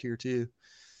 1 or tier 2.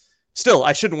 Still,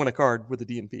 I shouldn't win a card with a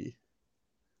DNP.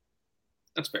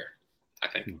 That's fair, I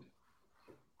think.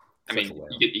 I mean,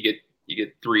 you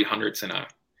get 300s in a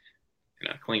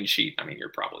clean sheet. I mean, you're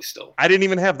probably still. I didn't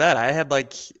even have that. I had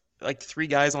like 3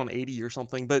 guys on 80 or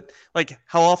something. But like,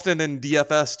 how often in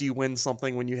DFS do you win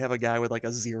something when you have a guy with like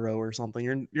a 0 or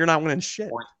something? You're not winning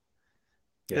shit.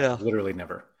 Yeah, literally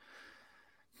never.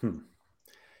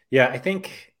 Yeah, I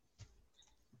think.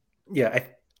 Yeah,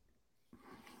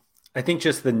 I think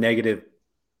just the negative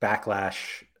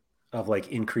backlash of like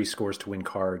increased scores to win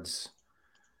cards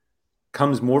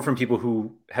comes more from people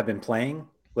who have been playing.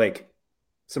 Like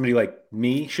somebody like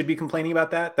me should be complaining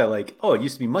about that like, oh, it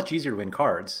used to be much easier to win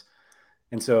cards.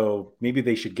 And so maybe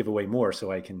they should give away more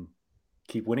so I can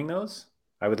keep winning those.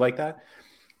 I would like that.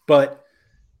 But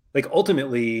like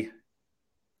ultimately,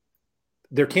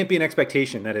 there can't be an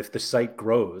expectation that if the site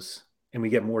grows and we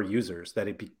get more users, that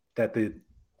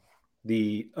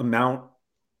the amount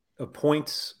of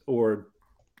points or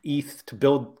ETH to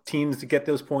build teams to get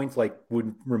those points like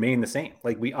would remain the same.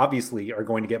 Like we obviously are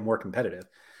going to get more competitive.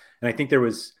 And I think there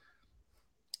was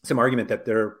some argument that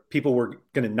people were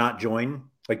going to not join.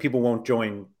 Like people won't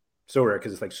join Sorare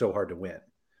because it's like so hard to win.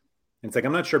 And it's like,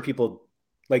 I'm not sure people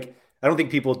like, I don't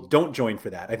think people don't join for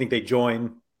that. I think they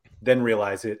join then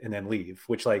realize it, and then leave,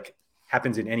 which like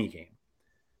happens in any game.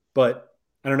 But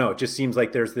I don't know. It just seems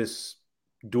like there's this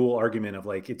dual argument of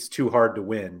like, it's too hard to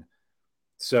win,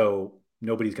 so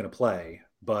nobody's going to play.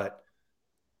 But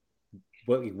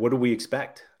what do we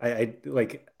expect? I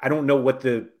don't know what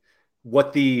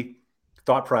the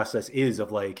thought process is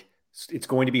of like, it's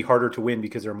going to be harder to win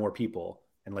because there are more people,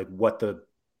 and like what the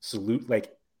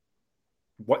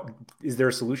what is there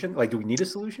a solution? Like, do we need a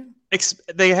solution?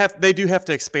 They do have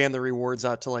to expand the rewards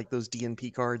out to like those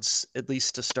DNP cards, at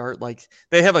least to start. Like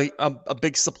they have a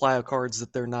big supply of cards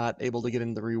that they're not able to get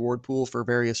in the reward pool for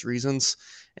various reasons.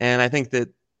 And I think that,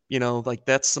 like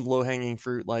that's some low hanging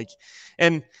fruit. Like,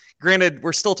 and granted,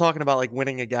 we're still talking about like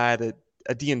winning a guy that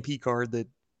a DNP card that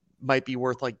might be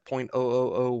worth like 0.0001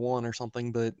 or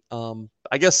something. But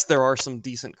I guess there are some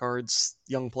decent cards,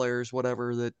 young players,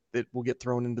 whatever, that will get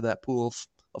thrown into that pool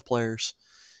of players.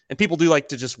 And people do like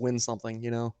to just win something,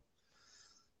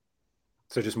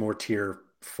 So just more tier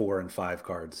 4 and 5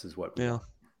 cards is what. Yeah.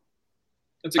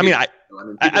 I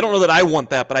don't know that I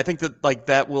want that, but I think that like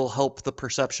that will help the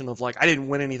perception of like, I didn't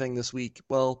win anything this week.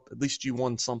 Well, at least you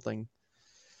won something.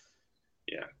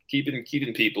 Yeah,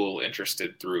 keeping people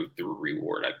interested through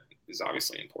reward is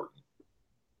obviously important.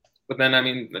 But then, I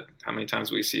mean, how many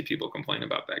times we see people complain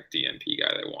about that DNP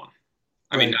guy they won?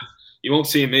 I mean, you won't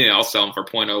see me. I'll sell him for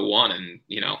 0.01 and,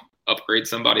 upgrade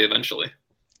somebody eventually.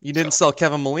 You didn't sell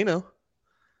Kevin Molino.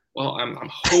 Well, I'm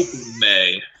hoping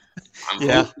May.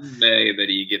 Hoping May that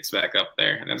he gets back up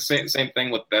there. And then same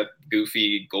thing with that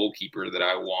goofy goalkeeper that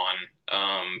I won.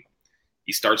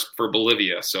 He starts for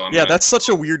Bolivia. So that's such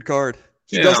a weird card.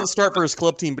 He doesn't start for his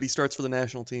club team, but he starts for the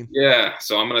national team. Yeah,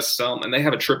 so I'm going to sell him. And they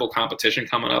have a triple competition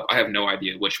coming up. I have no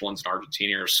idea which ones in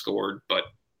Argentina are scored, but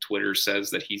Twitter says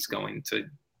that he's going to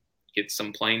get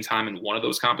some playing time in one of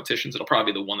those competitions. It'll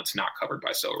probably be the one that's not covered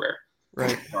by So Rare.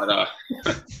 Right. But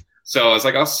so I was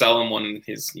like, I'll sell him when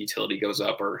his utility goes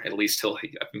up, or at least I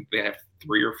think they have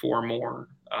 3 or 4 more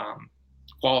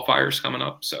qualifiers coming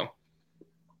up. So,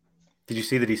 did you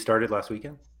see that he started last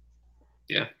weekend?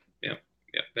 Yeah.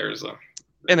 There's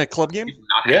in a club game.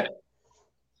 Yeah,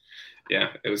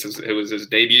 it was his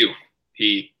debut.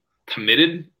 He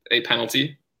committed a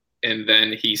penalty, and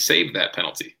then he saved that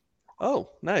penalty.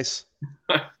 Oh, nice.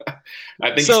 I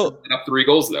think he's up 3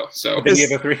 goals though. So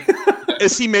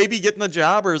is he maybe getting the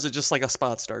job, or is it just like a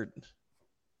spot start?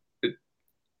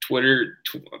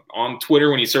 On Twitter,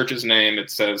 when you search his name,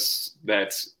 it says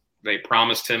that they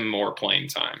promised him more playing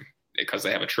time because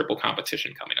they have a triple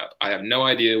competition coming up. I have no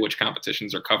idea which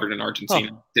competitions are covered in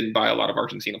Argentina. Didn't buy a lot of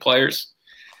Argentina players,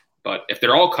 but if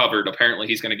they're all covered, apparently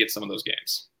he's going to get some of those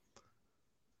games.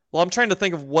 Well, I'm trying to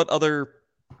think of what other.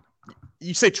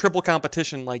 You say triple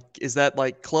competition, like is that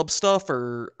like club stuff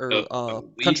or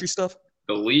country stuff?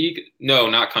 The league, no,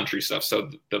 not country stuff.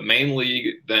 So the main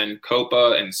league, then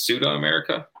Copa and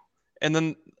Sudamerica, and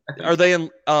then are they in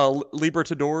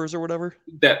Libertadores or whatever?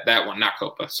 That one, not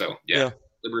Copa. So yeah.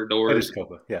 Libertadores. That is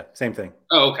Copa. Yeah, same thing.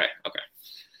 Oh, okay.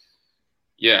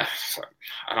 Yeah,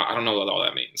 I don't know what all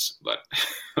that means, but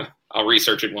I'll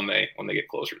research it when they get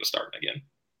closer to starting again.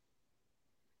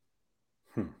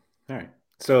 All right.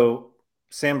 So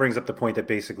Sam brings up the point that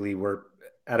basically we're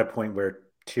at a point where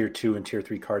tier 2 and tier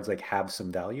 3 cards like have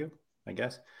some value, I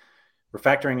guess. We're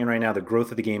factoring in right now the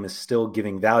growth of the game is still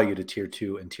giving value to tier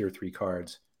 2 and tier 3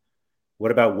 cards.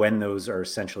 What about when those are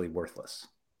essentially worthless?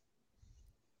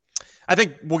 I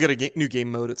think we'll get a new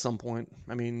game mode at some point.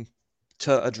 I mean,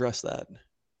 to address that.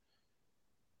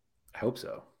 I hope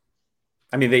so.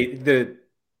 I mean, the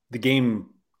game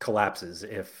collapses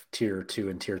if tier 2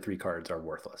 and tier 3 cards are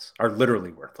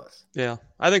literally worthless. Yeah,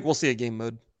 I think we'll see a game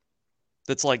mode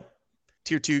that's like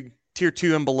tier 2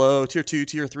 and below, tier 2,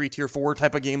 tier 3, tier 4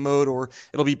 type of game mode, or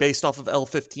it'll be based off of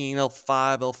L15,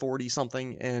 L5, L40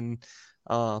 something, and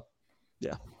yeah.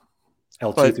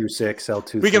 L2 through 6,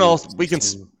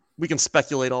 L2. We can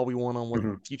speculate all we want on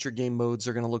what future game modes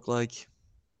are going to look like.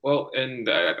 Well, and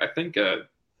I think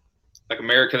like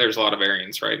America, there's a lot of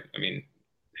variants, right? I mean,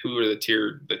 who are the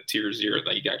tier 0?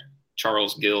 Like you got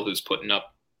Charles Gill, who's putting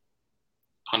up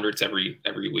hundreds every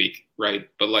week, right?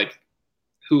 But like,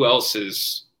 who else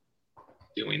is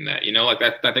doing that? Like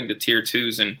that. I think the tier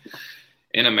 2s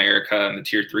in America and the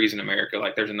tier 3s in America,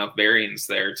 like there's enough variance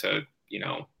there to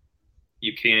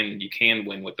you can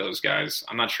win with those guys.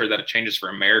 I'm not sure that it changes for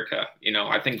America.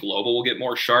 I think global will get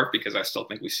more sharp because I still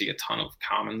think we see a ton of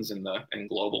commons in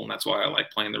global, and that's why I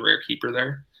like playing the rare keeper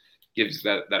there. Gives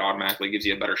that automatically gives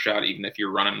you a better shot, even if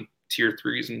you're running tier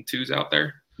 3s and 2s out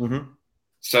there. Mm-hmm.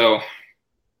 So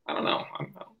I don't know.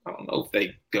 I don't know if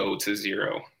they go to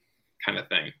 0 kind of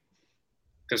thing.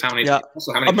 Because how many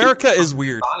America is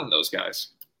weird. Those guys.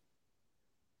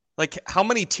 Like, how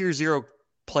many tier 0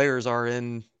 players are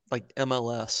in like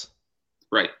MLS?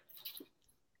 Right.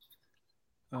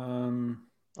 A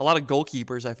lot of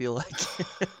goalkeepers, I feel like.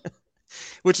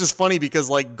 Which is funny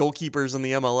because like goalkeepers in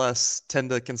the MLS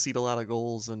tend to concede a lot of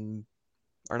goals and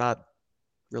are not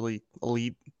really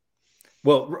elite.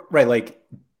 Well, right, like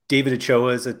David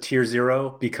Ochoa is a tier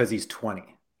 0 because he's 20.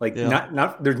 Like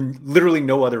not there's literally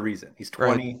no other reason. He's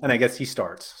 20 and I guess he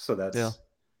starts. So that's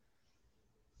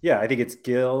I think it's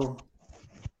Gil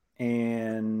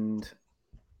and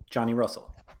Johnny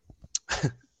Russell.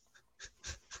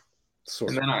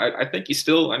 And then I think he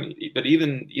still, but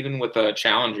even with a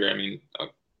challenger,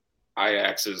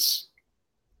 Ajax is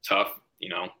tough,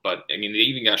 but they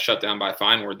even got shut down by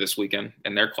Feyenoord this weekend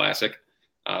in their classic.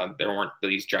 There weren't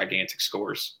these gigantic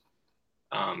scores.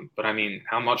 But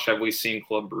how much have we seen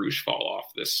Club Brugge fall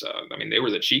off this? They were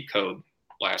the cheat code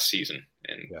last season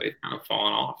and they've kind of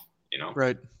fallen off,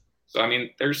 Right. So,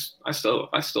 I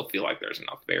still feel like there's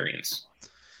enough variance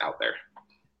out there.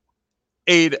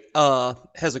 Aid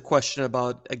has a question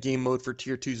about a game mode for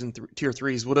tier 2s and tier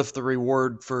 3s. What if the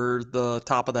reward for the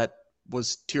top of that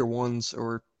was tier 1s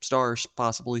or stars,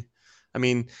 possibly?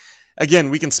 Again,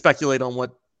 we can speculate on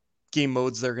what game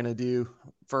modes they're going to do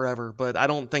forever, but I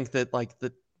don't think that like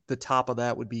the top of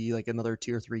that would be like another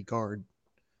tier 3 card.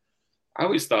 I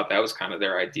always thought that was kind of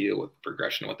their idea with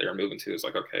progression. What they were moving to is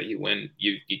like, okay, you win,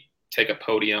 you take a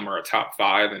podium or a top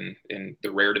 5 in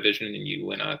the rare division and you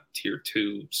win a tier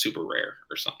 2 super rare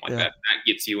or something like that. That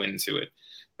gets you into it.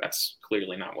 That's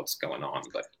clearly not what's going on,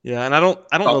 but and I don't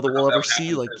know that we'll ever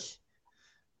see like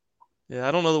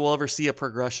I don't know that we'll ever see a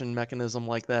progression mechanism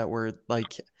like that where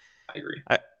like I agree.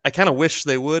 I kind of wish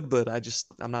they would, but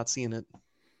I'm not seeing it.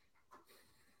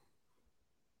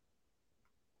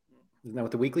 Isn't that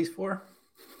what the weekly's for?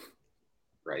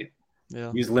 Right.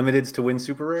 Yeah. Use limiteds to win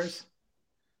super rares.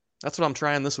 That's what I'm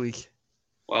trying this week.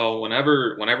 Well,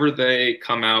 whenever they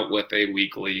come out with a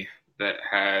weekly that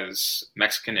has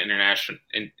Mexican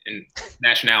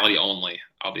nationality only,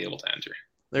 I'll be able to enter.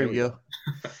 There you go.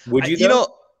 Would you?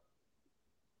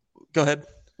 Go ahead.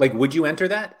 Like, would you enter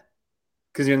that?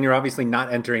 Because you're obviously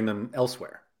not entering them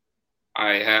elsewhere.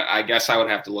 I guess I would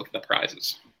have to look at the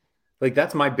prizes. Like,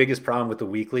 that's my biggest problem with the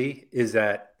weekly is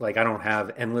that like I don't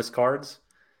have endless cards.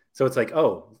 So it's like,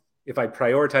 oh, if I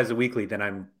prioritize the weekly, then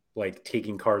I'm like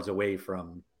taking cards away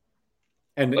from,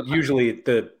 and usually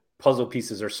the puzzle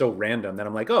pieces are so random that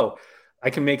I'm like, oh, I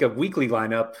can make a weekly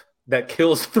lineup that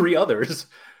kills 3 others,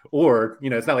 or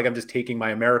it's not like I'm just taking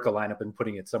my America lineup and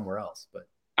putting it somewhere else. But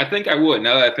I think I would,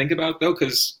 now that I think about it, though,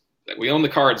 because we own the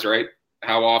cards, right?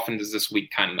 How often does this week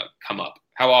kind of come up?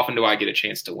 How often do I get a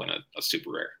chance to win a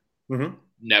super rare? Mm-hmm.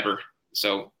 Never.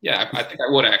 So yeah, I think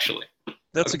I would actually.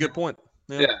 That's a good point.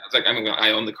 Yeah, it's like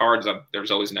I own the cards.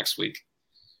 There's always next week.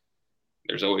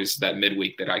 There's always that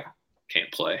midweek that I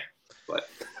can't play. But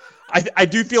I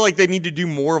do feel like they need to do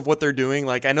more of what they're doing.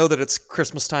 Like I know that it's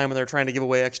Christmas time and they're trying to give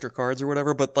away extra cards or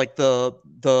whatever, but like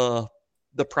the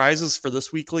prizes for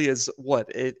this weekly is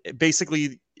what? It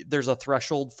basically there's a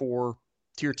threshold for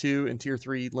tier 2 and tier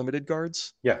 3 limited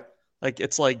cards. Yeah. Like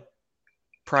it's like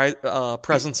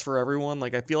presents for everyone.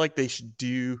 Like I feel like they should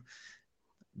do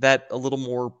that a little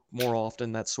more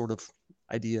often, that sort of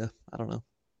idea. I don't know.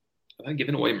 Are they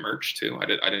giving away merch too? I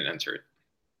didn't enter it.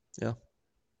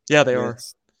 Yeah, they are.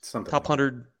 Something top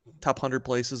 100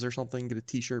 places or something. Get a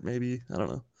T-shirt maybe. I don't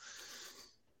know.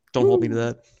 Don't hold me to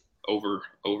that. Over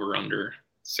under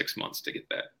 6 months to get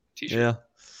that T-shirt. Yeah,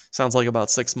 sounds like about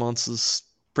 6 months is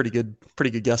pretty good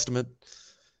guesstimate.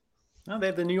 Oh, they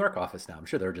have the New York office now. I'm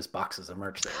sure there are just boxes of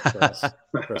merch there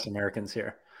for us Americans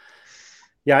here.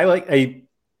 Yeah,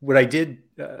 what I did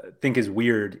think is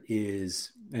weird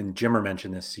is, and Jimmer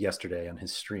mentioned this yesterday on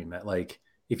his stream, that like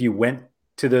if you went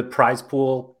to the prize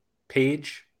pool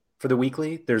page for the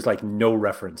weekly, there's like no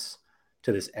reference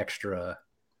to this extra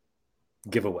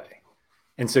giveaway.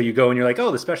 And so you go and you're like,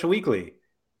 oh, the special weekly,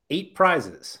 8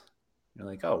 prizes. You're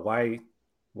like, oh, why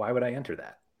would I enter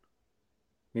that?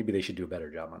 Maybe they should do a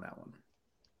better job on that one.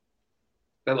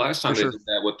 That last time they did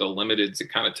that with the limiteds,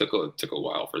 it kind of took a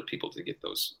while for people to get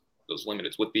those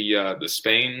limiteds. With the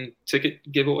Spain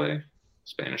ticket giveaway,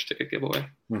 Spanish ticket giveaway.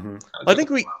 Mm-hmm.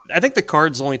 I think the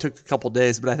cards only took a couple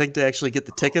days, but I think to actually get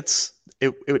the tickets,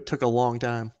 it took a long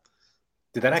time.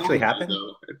 Did that actually happen?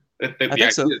 I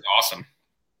think so. It's awesome.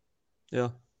 Yeah,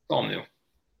 it's all new.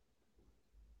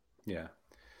 Yeah.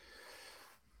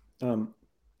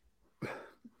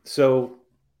 So,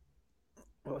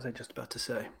 what was I just about to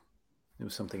say? It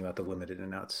was something about the limited,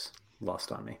 and now it's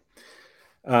lost on me.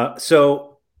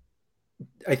 So,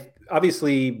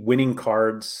 obviously winning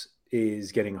cards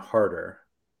is getting harder.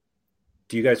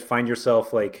 Do you guys find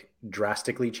yourself like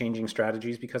drastically changing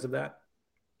strategies because of that?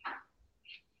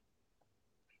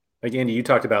 Like Andy, you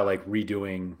talked about like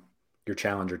redoing your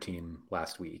challenger team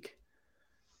last week.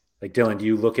 Like Dylan, do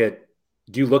you look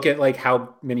at like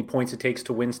how many points it takes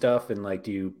to win stuff, and like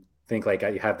do you think like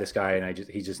I have this guy and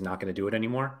he's just not going to do it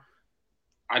anymore?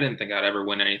 I didn't think I'd ever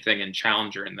win anything in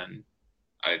challenger, and then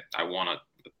I won a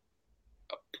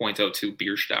 .02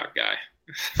 Bierstock guy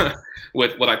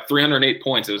with like 308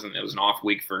 points. It was an off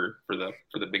week for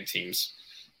the big teams.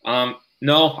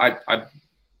 No,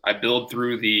 I build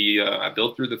through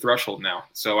the threshold now.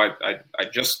 So I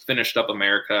just finished up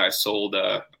America. I sold.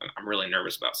 I'm really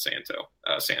nervous about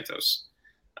Santos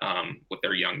with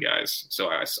their young guys. So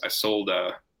I sold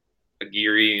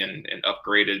Aguirre and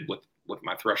upgraded with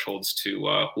my thresholds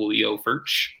to Julio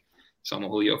Furch. So I'm a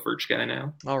Julio Furch guy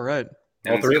now. All right,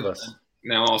 all three of us.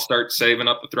 Now I'll start saving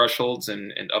up the thresholds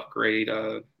and upgrade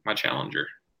my challenger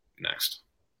next.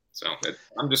 So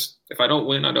if I don't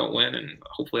win, I don't win. And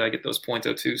hopefully I get those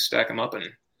 .02, stack them up and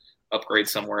upgrade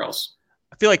somewhere else.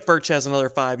 I feel like Furch has another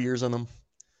 5 years in him.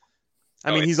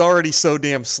 I mean, he's already so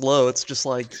damn slow. It's just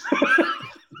like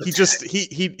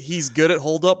he's good at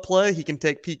hold up play. He can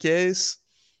take PKs.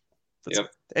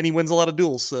 Yep. And he wins a lot of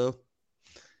duels. So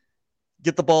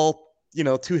get the ball,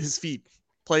 to his feet.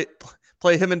 Play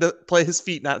his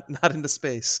feet, not into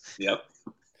space. Yep.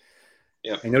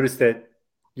 I noticed that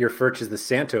your Furch is the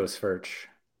Santos Furch.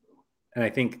 And I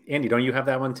think, Andy, don't you have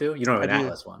that one too? You don't have an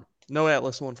Atlas one. No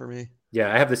Atlas one for me.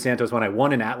 Yeah, I have the Santos one. I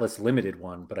won an Atlas limited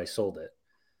one, but I sold it.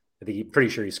 I think pretty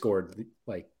sure he scored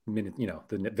like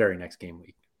the very next game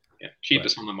week. Yeah,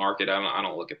 cheapest on the market. I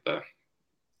don't look at the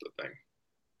thing.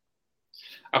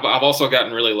 I've also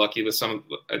gotten really lucky with some.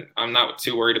 I'm not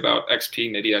too worried about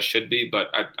XP. Maybe I should be, but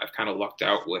I've kind of lucked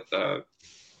out with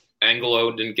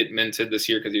Angelo didn't get minted this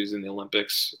year because he was in the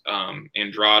Olympics.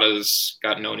 Andrada's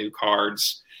got no new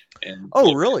cards. And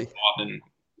really?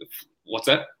 What's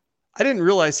that? I didn't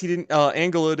realize he didn't.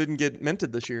 Angelo didn't get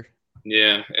minted this year.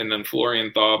 Yeah, and then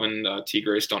Florian Thaub and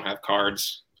T-Grace don't have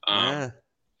cards. And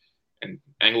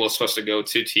Angelo's supposed to go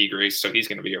to T-Grace, so he's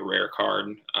going to be a rare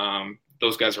card.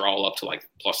 Those guys are all up to like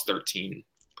plus 13%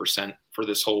 for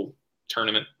this whole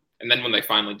tournament. And then when they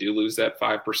finally do lose that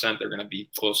 5%, they're going to be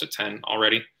close to 10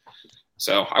 already.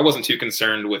 So I wasn't too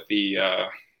concerned with the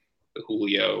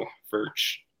Julio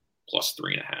Furch plus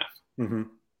 3.5. Mm-hmm.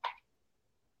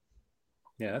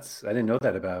 Yeah, I didn't know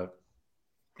that about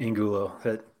Angulo,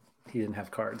 that he didn't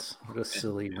have cards. Just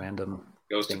silly random.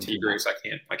 Goes to T-Grace.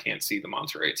 I can't see the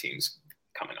Monterrey teams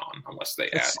coming on unless they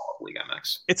add all of League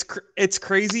MX. It's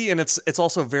crazy, and it's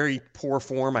also very poor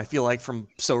form. I feel like from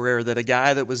So Rare that a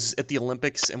guy that was at the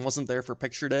Olympics and wasn't there for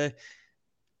picture day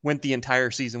went the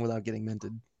entire season without getting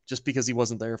minted just because he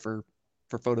wasn't there for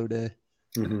photo day.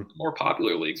 Mm-hmm. More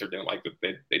popular leagues are doing like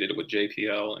they did it with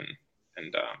JPL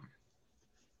and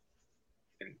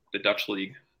the Dutch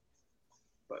league,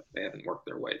 but they haven't worked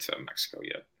their way to Mexico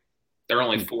yet. There are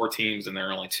only 4 teams, and there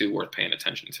are only 2 worth paying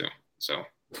attention to. So.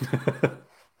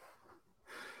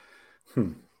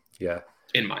 Yeah.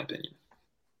 In my opinion.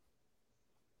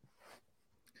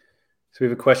 So we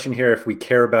have a question here. If we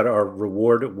care about our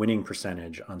reward winning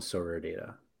percentage on Sorare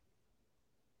data.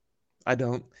 I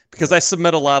don't, because I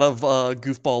submit a lot of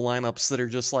goofball lineups that are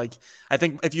just like, I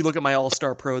think if you look at my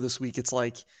All-Star Pro this week, it's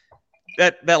like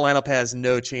that lineup has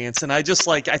no chance. And I just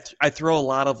like, I throw a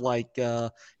lot of like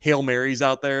Hail Marys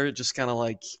out there. Just kind of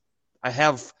like, I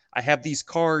have these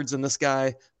cards and this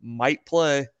guy might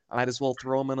play. I might as well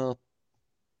throw him in a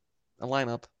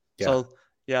lineup. Yeah. So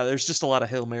yeah, there's just a lot of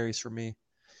Hail Marys for me.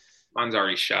 Mine's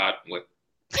already shot with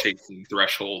chasing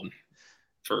threshold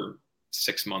for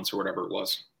 6 months or whatever it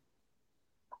was.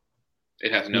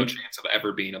 It has no chance of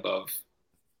ever being above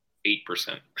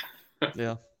 8%.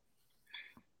 Yeah.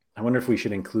 I wonder if we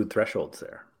should include thresholds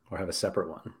there or have a separate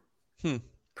one.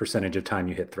 Percentage of time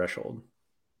you hit threshold.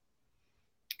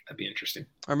 That'd be interesting.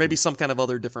 Or maybe some kind of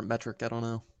other different metric. I don't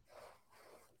know.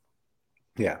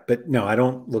 Yeah, but no, I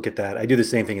don't look at that. I do the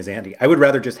same thing as Andy. I would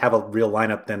rather just have a real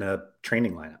lineup than a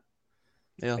training lineup.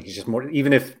 Yeah. Like it's just more,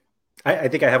 even if I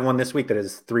think I have one this week that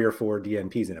has 3 or 4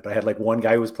 DNPs in it, but I had like one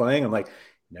guy who was playing. I'm like,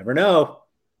 never know.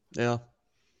 Yeah.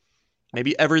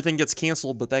 Maybe everything gets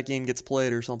canceled, but that game gets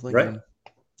played or something. Right. And,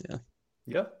 yeah.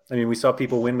 Yeah. I mean, we saw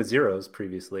people win with zeros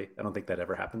previously. I don't think that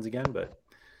ever happens again, but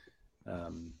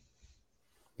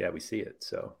yeah, we see it.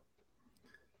 So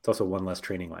it's also one less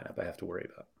training lineup I have to worry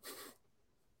about.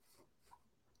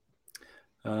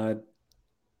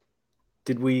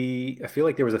 I feel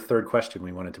like there was a third question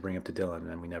we wanted to bring up to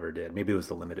Dylan and we never did. Maybe it was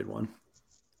the limited one.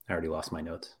 I already lost my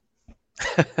notes.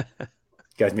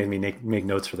 You guys made me make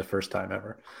notes for the first time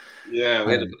ever. Yeah,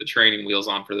 we had to put the training wheels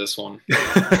on for this one.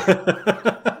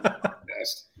 I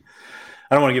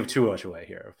don't want to give too much away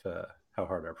here of how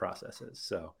hard our process is.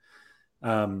 So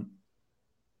I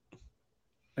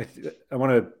want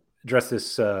to address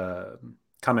this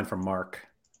comment from Mark.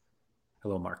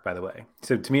 Hello, Mark, by the way.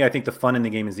 So to me, I think the fun in the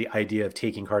game is the idea of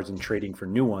taking cards and trading for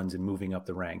new ones and moving up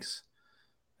the ranks.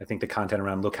 I think the content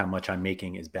around look how much I'm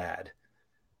making is bad.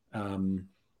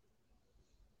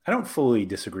 I don't fully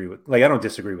disagree with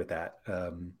that.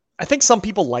 I think some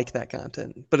people like that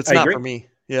content, but it's not for me.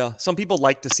 Yeah. Some people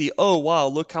like to see, oh, wow,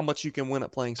 look how much you can win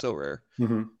at playing So Rare.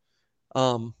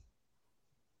 Mm-hmm.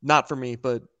 Not for me,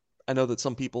 but I know that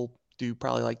some people do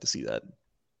probably like to see that.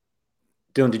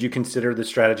 Dylan, did you consider the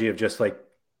strategy of just like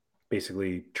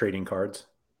basically trading cards,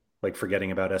 like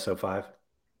forgetting about SO5?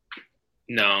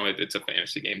 No, it's a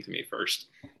fantasy game to me first.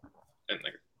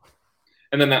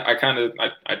 And then I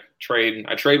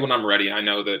trade when I'm ready. I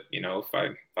know that,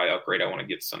 if I upgrade, I want to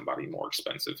get somebody more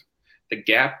expensive. The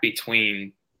gap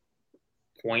between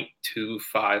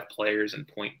 0.25 players and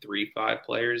 0.35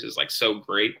 players is like so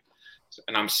great.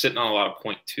 And I'm sitting on a lot of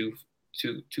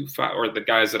 0.225, or the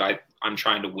guys that I'm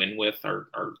trying to win with are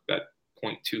that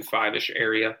 0.25-ish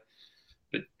area.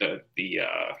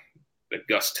 The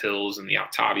Gus Tills and the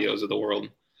Octavios of the world.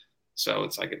 So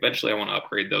it's like eventually I want to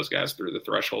upgrade those guys through the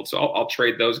threshold. So I'll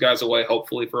trade those guys away,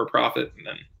 hopefully for a profit, and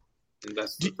then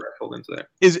invest the threshold into there.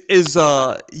 Is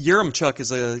Yaremchuk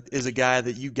is a guy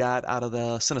that you got out of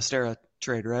the Sinistera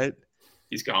trade, right?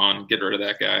 He's gone. Get rid of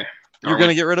that guy. You're going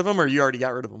to get rid of him, or you already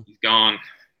got rid of him? He's gone.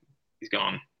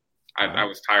 I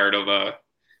was tired of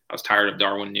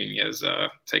Darwin Nunez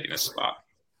taking his spot.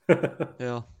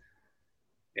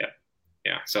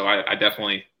 Yeah. So I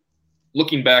definitely,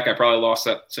 looking back, I probably lost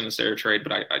that Sinistera trade,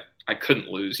 but I couldn't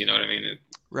lose. You know what I mean?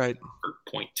 Right. Or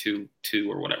 0.22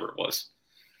 or whatever it was.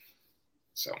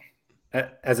 So,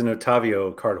 as an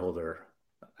Otavio card holder,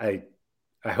 I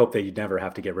hope that you never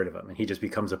have to get rid of him, and he just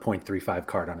becomes a 0.35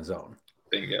 card on his own.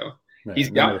 Bingo.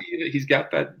 He's got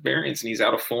that variance, and he's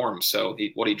out of form. So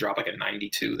he dropped like a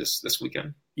 92 this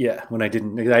weekend. Yeah, when I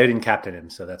didn't captain him,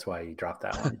 so that's why he dropped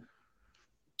that one.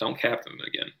 Don't captain him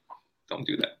again. Don't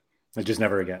do that. Just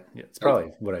never again. Yeah, it's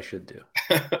probably what I should do,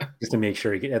 just to make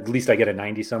sure at least I get a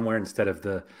 90 somewhere instead of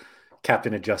the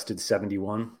captain adjusted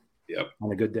 71. Yep.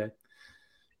 On a good day.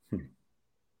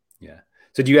 Yeah.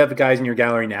 So do you have the guys in your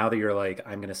gallery now that you're like,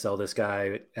 I'm going to sell this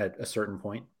guy at a certain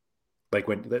point? Like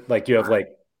you have like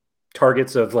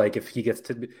targets of like, if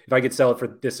I could sell it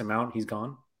for this amount, he's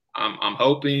gone. I'm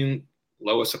hoping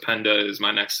Lois Apenda is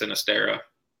my next Sinistera.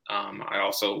 I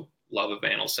also love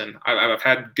Evanilson. I've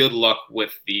had good luck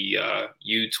with the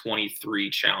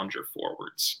U23 Challenger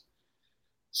forwards.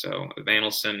 So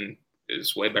Evanilson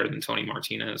is way better than Tony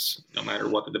Martinez, no matter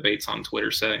what the debates on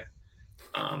Twitter say.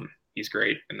 He's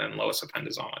great. And then Lois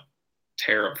Apenda's on a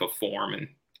tear of a form, and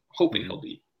hoping he'll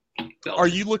be Belgian. Are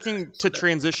you looking to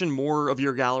transition more of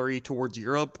your gallery towards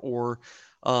Europe, or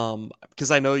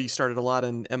because I know you started a lot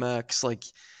in MX, like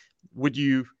would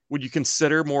you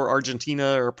consider more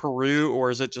Argentina or Peru,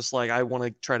 or is it just like I want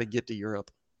to try to get to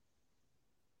Europe?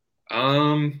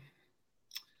 I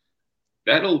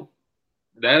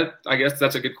guess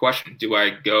that's a good question. Do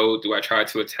I try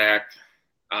to attack?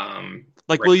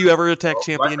 Will you ever attack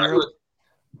Champion Europe?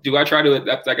 Do I try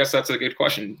to? I guess that's a good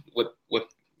question. With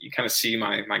you kind of see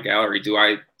my gallery. Do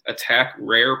I attack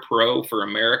Rare Pro for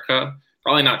America?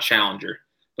 Probably not Challenger,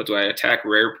 but do I attack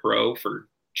Rare Pro for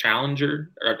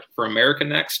Challenger or for America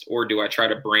next, or do I try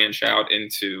to branch out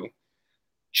into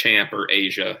Champ or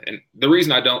Asia? And the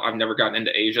reason I've never gotten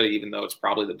into Asia, even though it's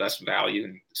probably the best value,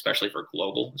 and especially for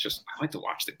global, it's just I like to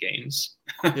watch the games.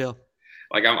 Yeah,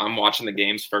 like I'm watching the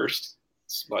games first,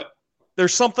 but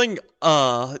there's something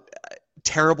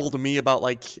terrible to me about,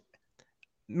 like,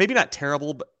 maybe not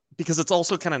terrible, but because it's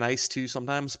also kind of nice too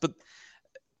sometimes, but.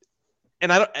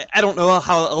 And I don't know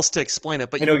how else to explain it,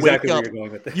 but you wake up, where you're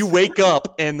going with this. You wake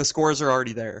up and the scores are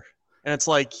already there. And it's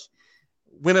like,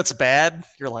 when it's bad,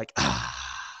 you're like, ah.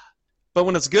 But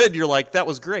when it's good, you're like, that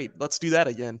was great. Let's do that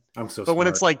again. But smart. When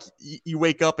it's like, you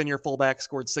wake up and your fullback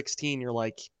scored 16, you're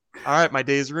like, all right, my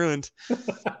day's ruined.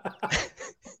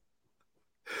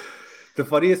 The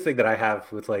funniest thing that I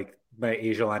have with like my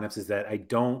Asia lineups is that I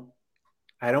don't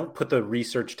put the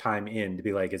research time in to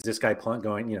be like, is this guy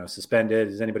going, suspended?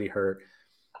 Is anybody hurt?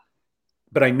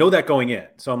 But I know that going in.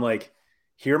 So I'm like,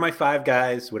 here are my 5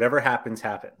 guys. Whatever happens,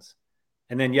 happens.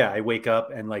 And then, I wake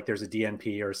up and like there's a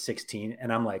DNP or 16.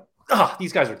 And I'm like,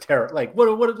 these guys are terrible. Like,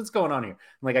 what's going on here?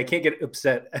 I'm like, I can't get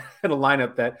upset at a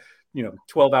lineup that,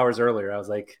 12 hours earlier, I was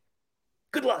like,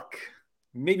 good luck.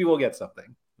 Maybe we'll get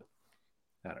something.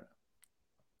 I don't know.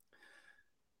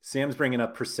 Sam's bringing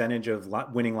up percentage of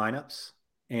winning lineups,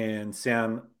 and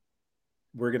Sam,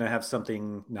 we're going to have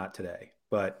something not today,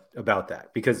 but about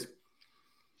that, because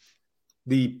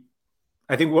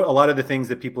I think a lot of the things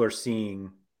that people are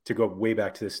seeing, to go way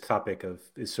back to this topic of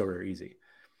is Sorare easy,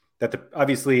 that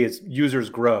obviously as users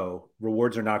grow,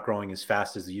 rewards are not growing as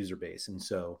fast as the user base. And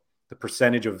so the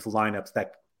percentage of lineups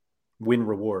that win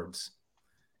rewards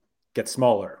get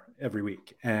smaller every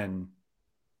week. And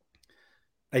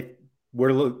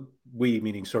we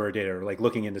meaning Sorare data, are like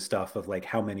looking into stuff of like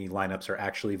how many lineups are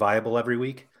actually viable every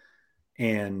week.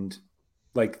 And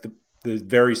like the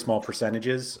very small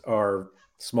percentages are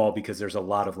small because there's a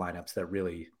lot of lineups that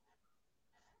really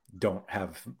don't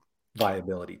have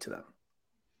viability to them.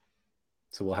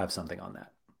 So we'll have something on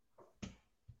that.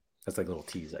 That's like a little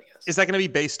tease, I guess. Is that going to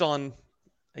be based on,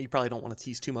 you probably don't want to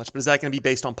tease too much, but is that going to be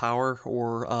based on power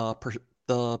or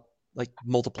the like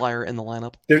multiplier in the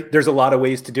lineup? There's a lot of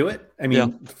ways to do it. I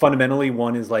mean, fundamentally,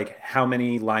 one is like how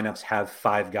many lineups have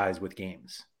 5 guys with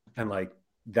games, and like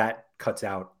that cuts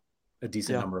out a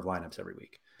decent number of lineups every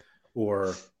week.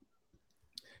 Or,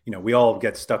 you know, we all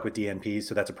get stuck with DNPs,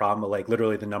 so that's a problem. But like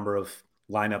literally the number of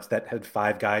lineups that had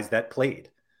 5 guys that played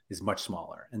is much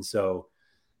smaller. And so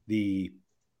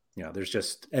there's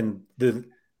just, and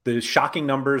the shocking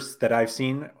numbers that I've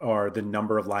seen are the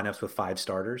number of lineups with 5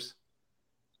 starters.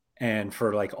 And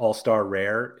for like all-star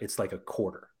rare, it's like a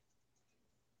quarter.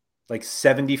 Like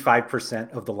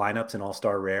 75% of the lineups in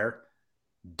all-star rare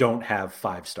don't have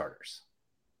 5 starters,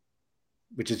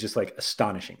 which is just like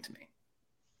astonishing to me.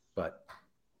 But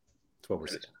that's what we're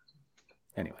seeing.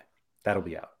 Anyway, that'll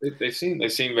be out. They seem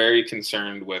very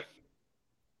concerned with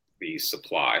the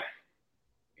supply.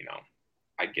 You know,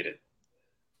 I get it,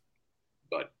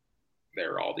 but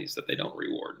there are all these that they don't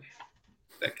reward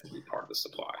that can be part of the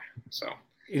supply. So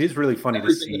it is really funny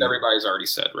to see. That everybody's already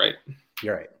said, right?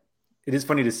 You're right. It is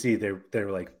funny to see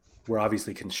they're like, we're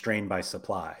obviously constrained by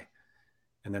supply.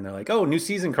 And then they're like, oh, new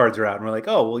season cards are out. And we're like,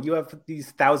 oh, well, you have these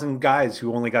 1,000 guys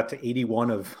who only got to 81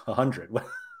 of 100.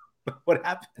 What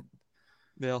happened?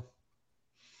 Yeah.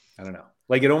 I don't know.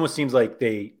 Like, it almost seems like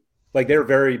they're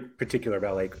very particular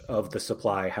about like of the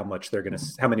supply, how many they're going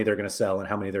to sell and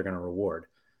how many they're going to reward.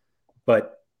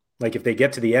 But like, if they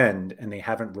get to the end and they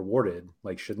haven't rewarded,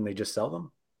 like, shouldn't they just sell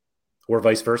them? Or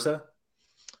vice versa?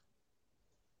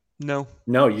 No,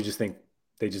 you just think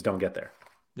they just don't get there.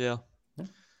 Yeah.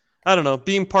 I don't know.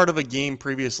 Being part of a game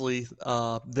previously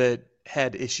that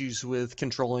had issues with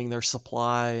controlling their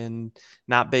supply and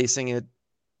not basing it,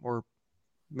 or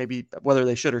maybe whether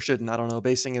they should or shouldn't, I don't know,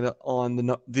 basing it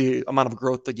on the amount of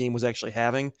growth the game was actually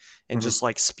having and just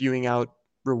like spewing out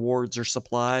rewards or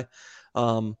supply.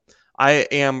 I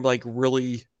am like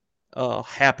really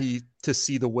happy to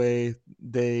see the way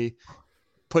they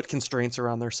put constraints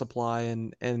around their supply,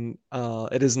 and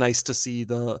it is nice to see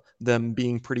them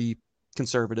being pretty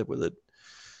conservative with it.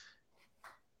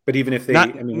 But even if they,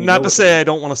 not to say I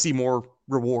don't want to see more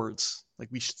rewards, like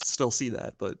we should still see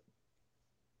that, but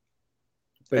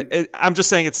I'm just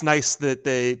saying it's nice that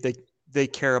they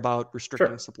care about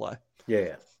restricting supply.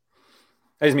 Yeah.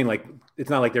 I just mean, like, it's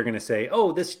not like they're going to say,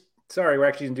 oh, we're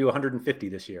actually going to do 150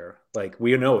 this year. Like,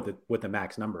 we know what the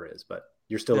max number is, but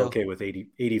you're still okay with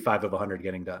 85 of 100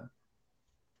 getting done.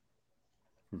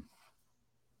 All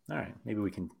right. Maybe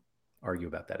we can argue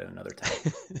about that at another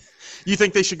time. You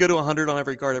think they should go to 100 on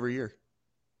every card every year?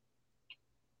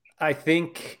 I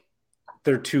think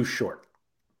they're too short.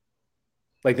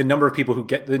 Like, the number of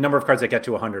cards that get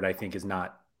to 100, I think, is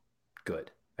not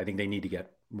good. I think they need to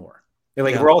get more.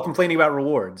 We're all complaining about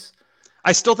rewards.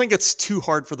 I still think it's too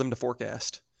hard for them to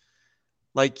forecast.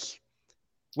 Like,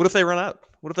 what if they run out?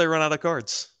 What if they run out of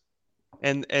cards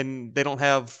and they don't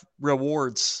have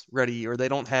rewards ready, or they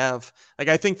don't have, like,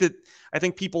 I think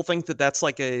people think that that's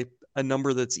like a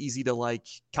number that's easy to like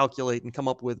calculate and come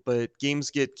up with, but games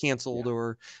get canceled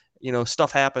or,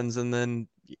 stuff happens, and then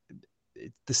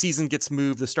the season gets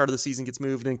moved, the start of the season gets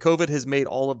moved, and COVID has made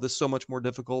all of this so much more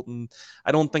difficult. And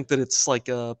I don't think that it's like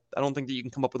I don't think that you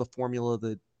can come up with a formula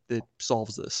that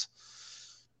solves this.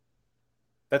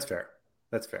 That's fair.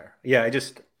 Yeah. I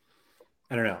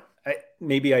don't know.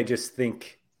 Maybe I just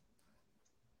think,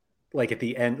 like, at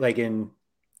the end, like in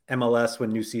MLS,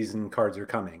 when new season cards are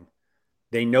coming,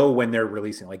 they know when they're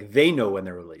releasing. Like, they know when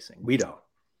they're releasing. We don't.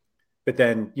 But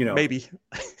then, maybe.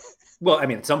 Well, I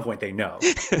mean, at some point they know.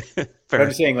 But I'm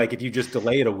just saying, like, if you just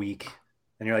delay it a week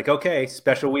and you're like, okay,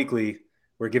 special weekly,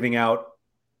 we're giving out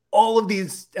all of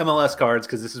these MLS cards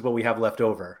because this is what we have left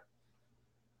over.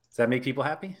 Does that make people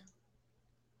happy?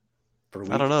 For a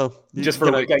week? I don't know. Just for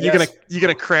a week, I guess. You're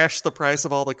gonna crash the price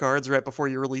of all the cards right before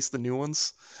you release the new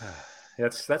ones.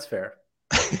 That's fair.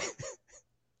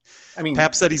 I mean,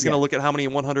 Pap said he's going to look at how many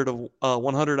 100 out of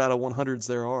 100s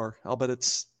there are. I'll bet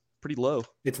it's pretty low.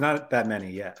 It's not that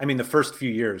many yet. I mean, the first few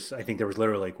years, I think there was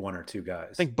literally like one or two guys.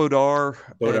 I think Bodar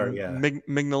and yeah.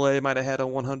 Mignolet might have had a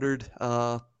 100.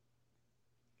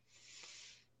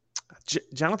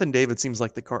 Jonathan David seems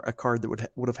like a card that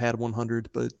would have had 100,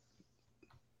 but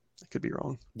I could be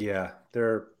wrong. Yeah,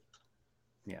 I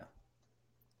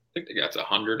think they got to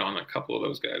 100 on a couple of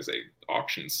those guys. They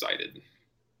auction cited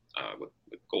with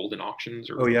Golden Auctions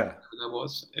or yeah, that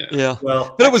was. Yeah.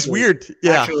 Well, but it was weird.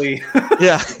 Yeah. Actually,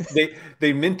 yeah.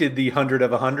 They minted the 100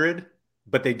 of 100,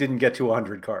 but they didn't get to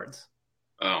 100 cards.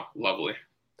 Oh, lovely.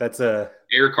 That's a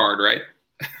air card, right?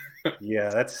 Yeah,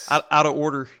 that's out of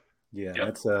order. Yeah,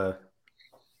 yep.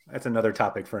 That's another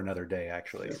topic for another day,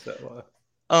 actually. So,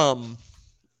 I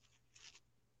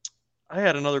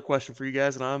had another question for you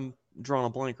guys, and I'm drawing a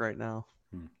blank right now.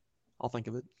 I'll think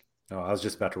of it. Oh, I was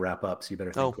just about to wrap up, so you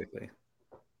better think quickly.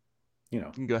 You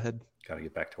can go ahead. Got to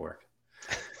get back to work.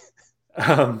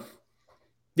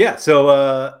 Yeah.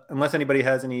 So, unless anybody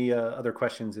has any other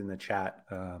questions in the chat,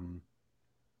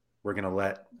 we're gonna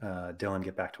let Dylan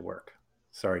get back to work.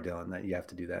 Sorry, Dylan, that you have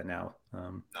to do that now.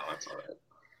 No, that's all right.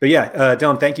 But yeah,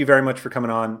 Dylan, thank you very much for coming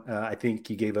on. I think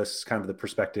you gave us kind of the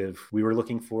perspective we were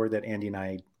looking for that Andy and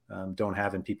I don't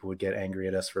have, and people would get angry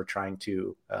at us for trying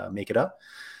to make it up.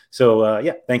 So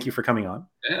yeah, thank you for coming on.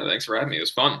 Yeah, thanks for having me. It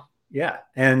was fun. Yeah.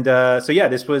 And so yeah,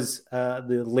 this was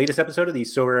the latest episode of the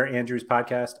Sorare Andrews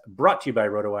podcast, brought to you by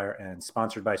RotoWire and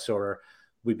sponsored by Sorare.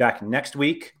 We'll be back next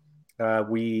week.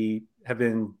 We have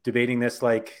been debating this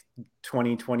like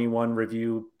 2021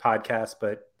 review podcast,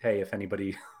 but hey, if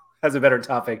anybody has a better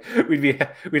topic,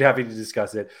 we'd happy to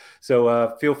discuss it.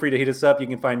 So feel free to hit us up. You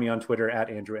can find me on Twitter at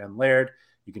Andrew M. Laird.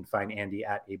 You can find Andy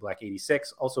at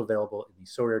ablack86, also available in the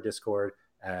Sorare Discord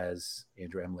as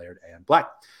Andrew M. Laird and Black.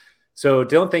 So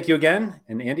Dylan, thank you again.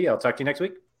 And Andy, I'll talk to you next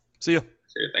week. See you.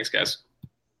 Thanks, guys.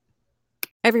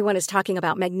 Everyone is talking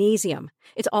about magnesium.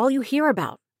 It's all you hear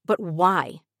about. But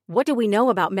why? What do we know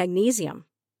about magnesium?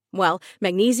 Well,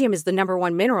 magnesium is the number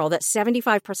one mineral that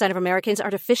 75% of Americans are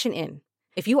deficient in.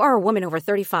 If you are a woman over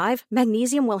 35,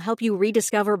 magnesium will help you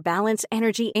rediscover balance,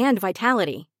 energy, and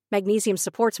vitality. Magnesium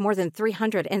supports more than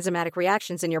 300 enzymatic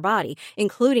reactions in your body,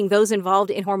 including those involved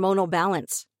in hormonal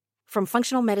balance. From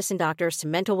functional medicine doctors to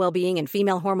mental well-being and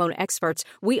female hormone experts,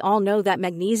 we all know that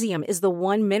magnesium is the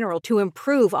one mineral to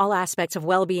improve all aspects of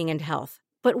well-being and health.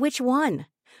 But which one?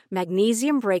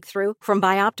 Magnesium Breakthrough from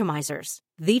Bioptimizers,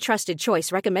 the trusted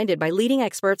choice recommended by leading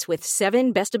experts with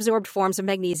 7 best-absorbed forms of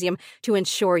magnesium to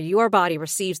ensure your body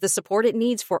receives the support it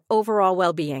needs for overall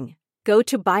well-being. Go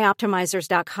to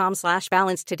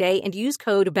bioptimizers.com/balance today and use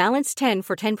code BALANCE10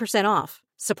 for 10% off.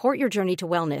 Support your journey to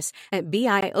wellness at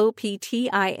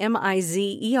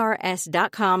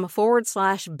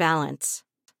bioptimizers.com/balance.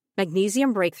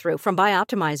 Magnesium Breakthrough from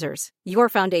Bioptimizers, your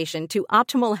foundation to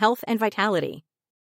optimal health and vitality.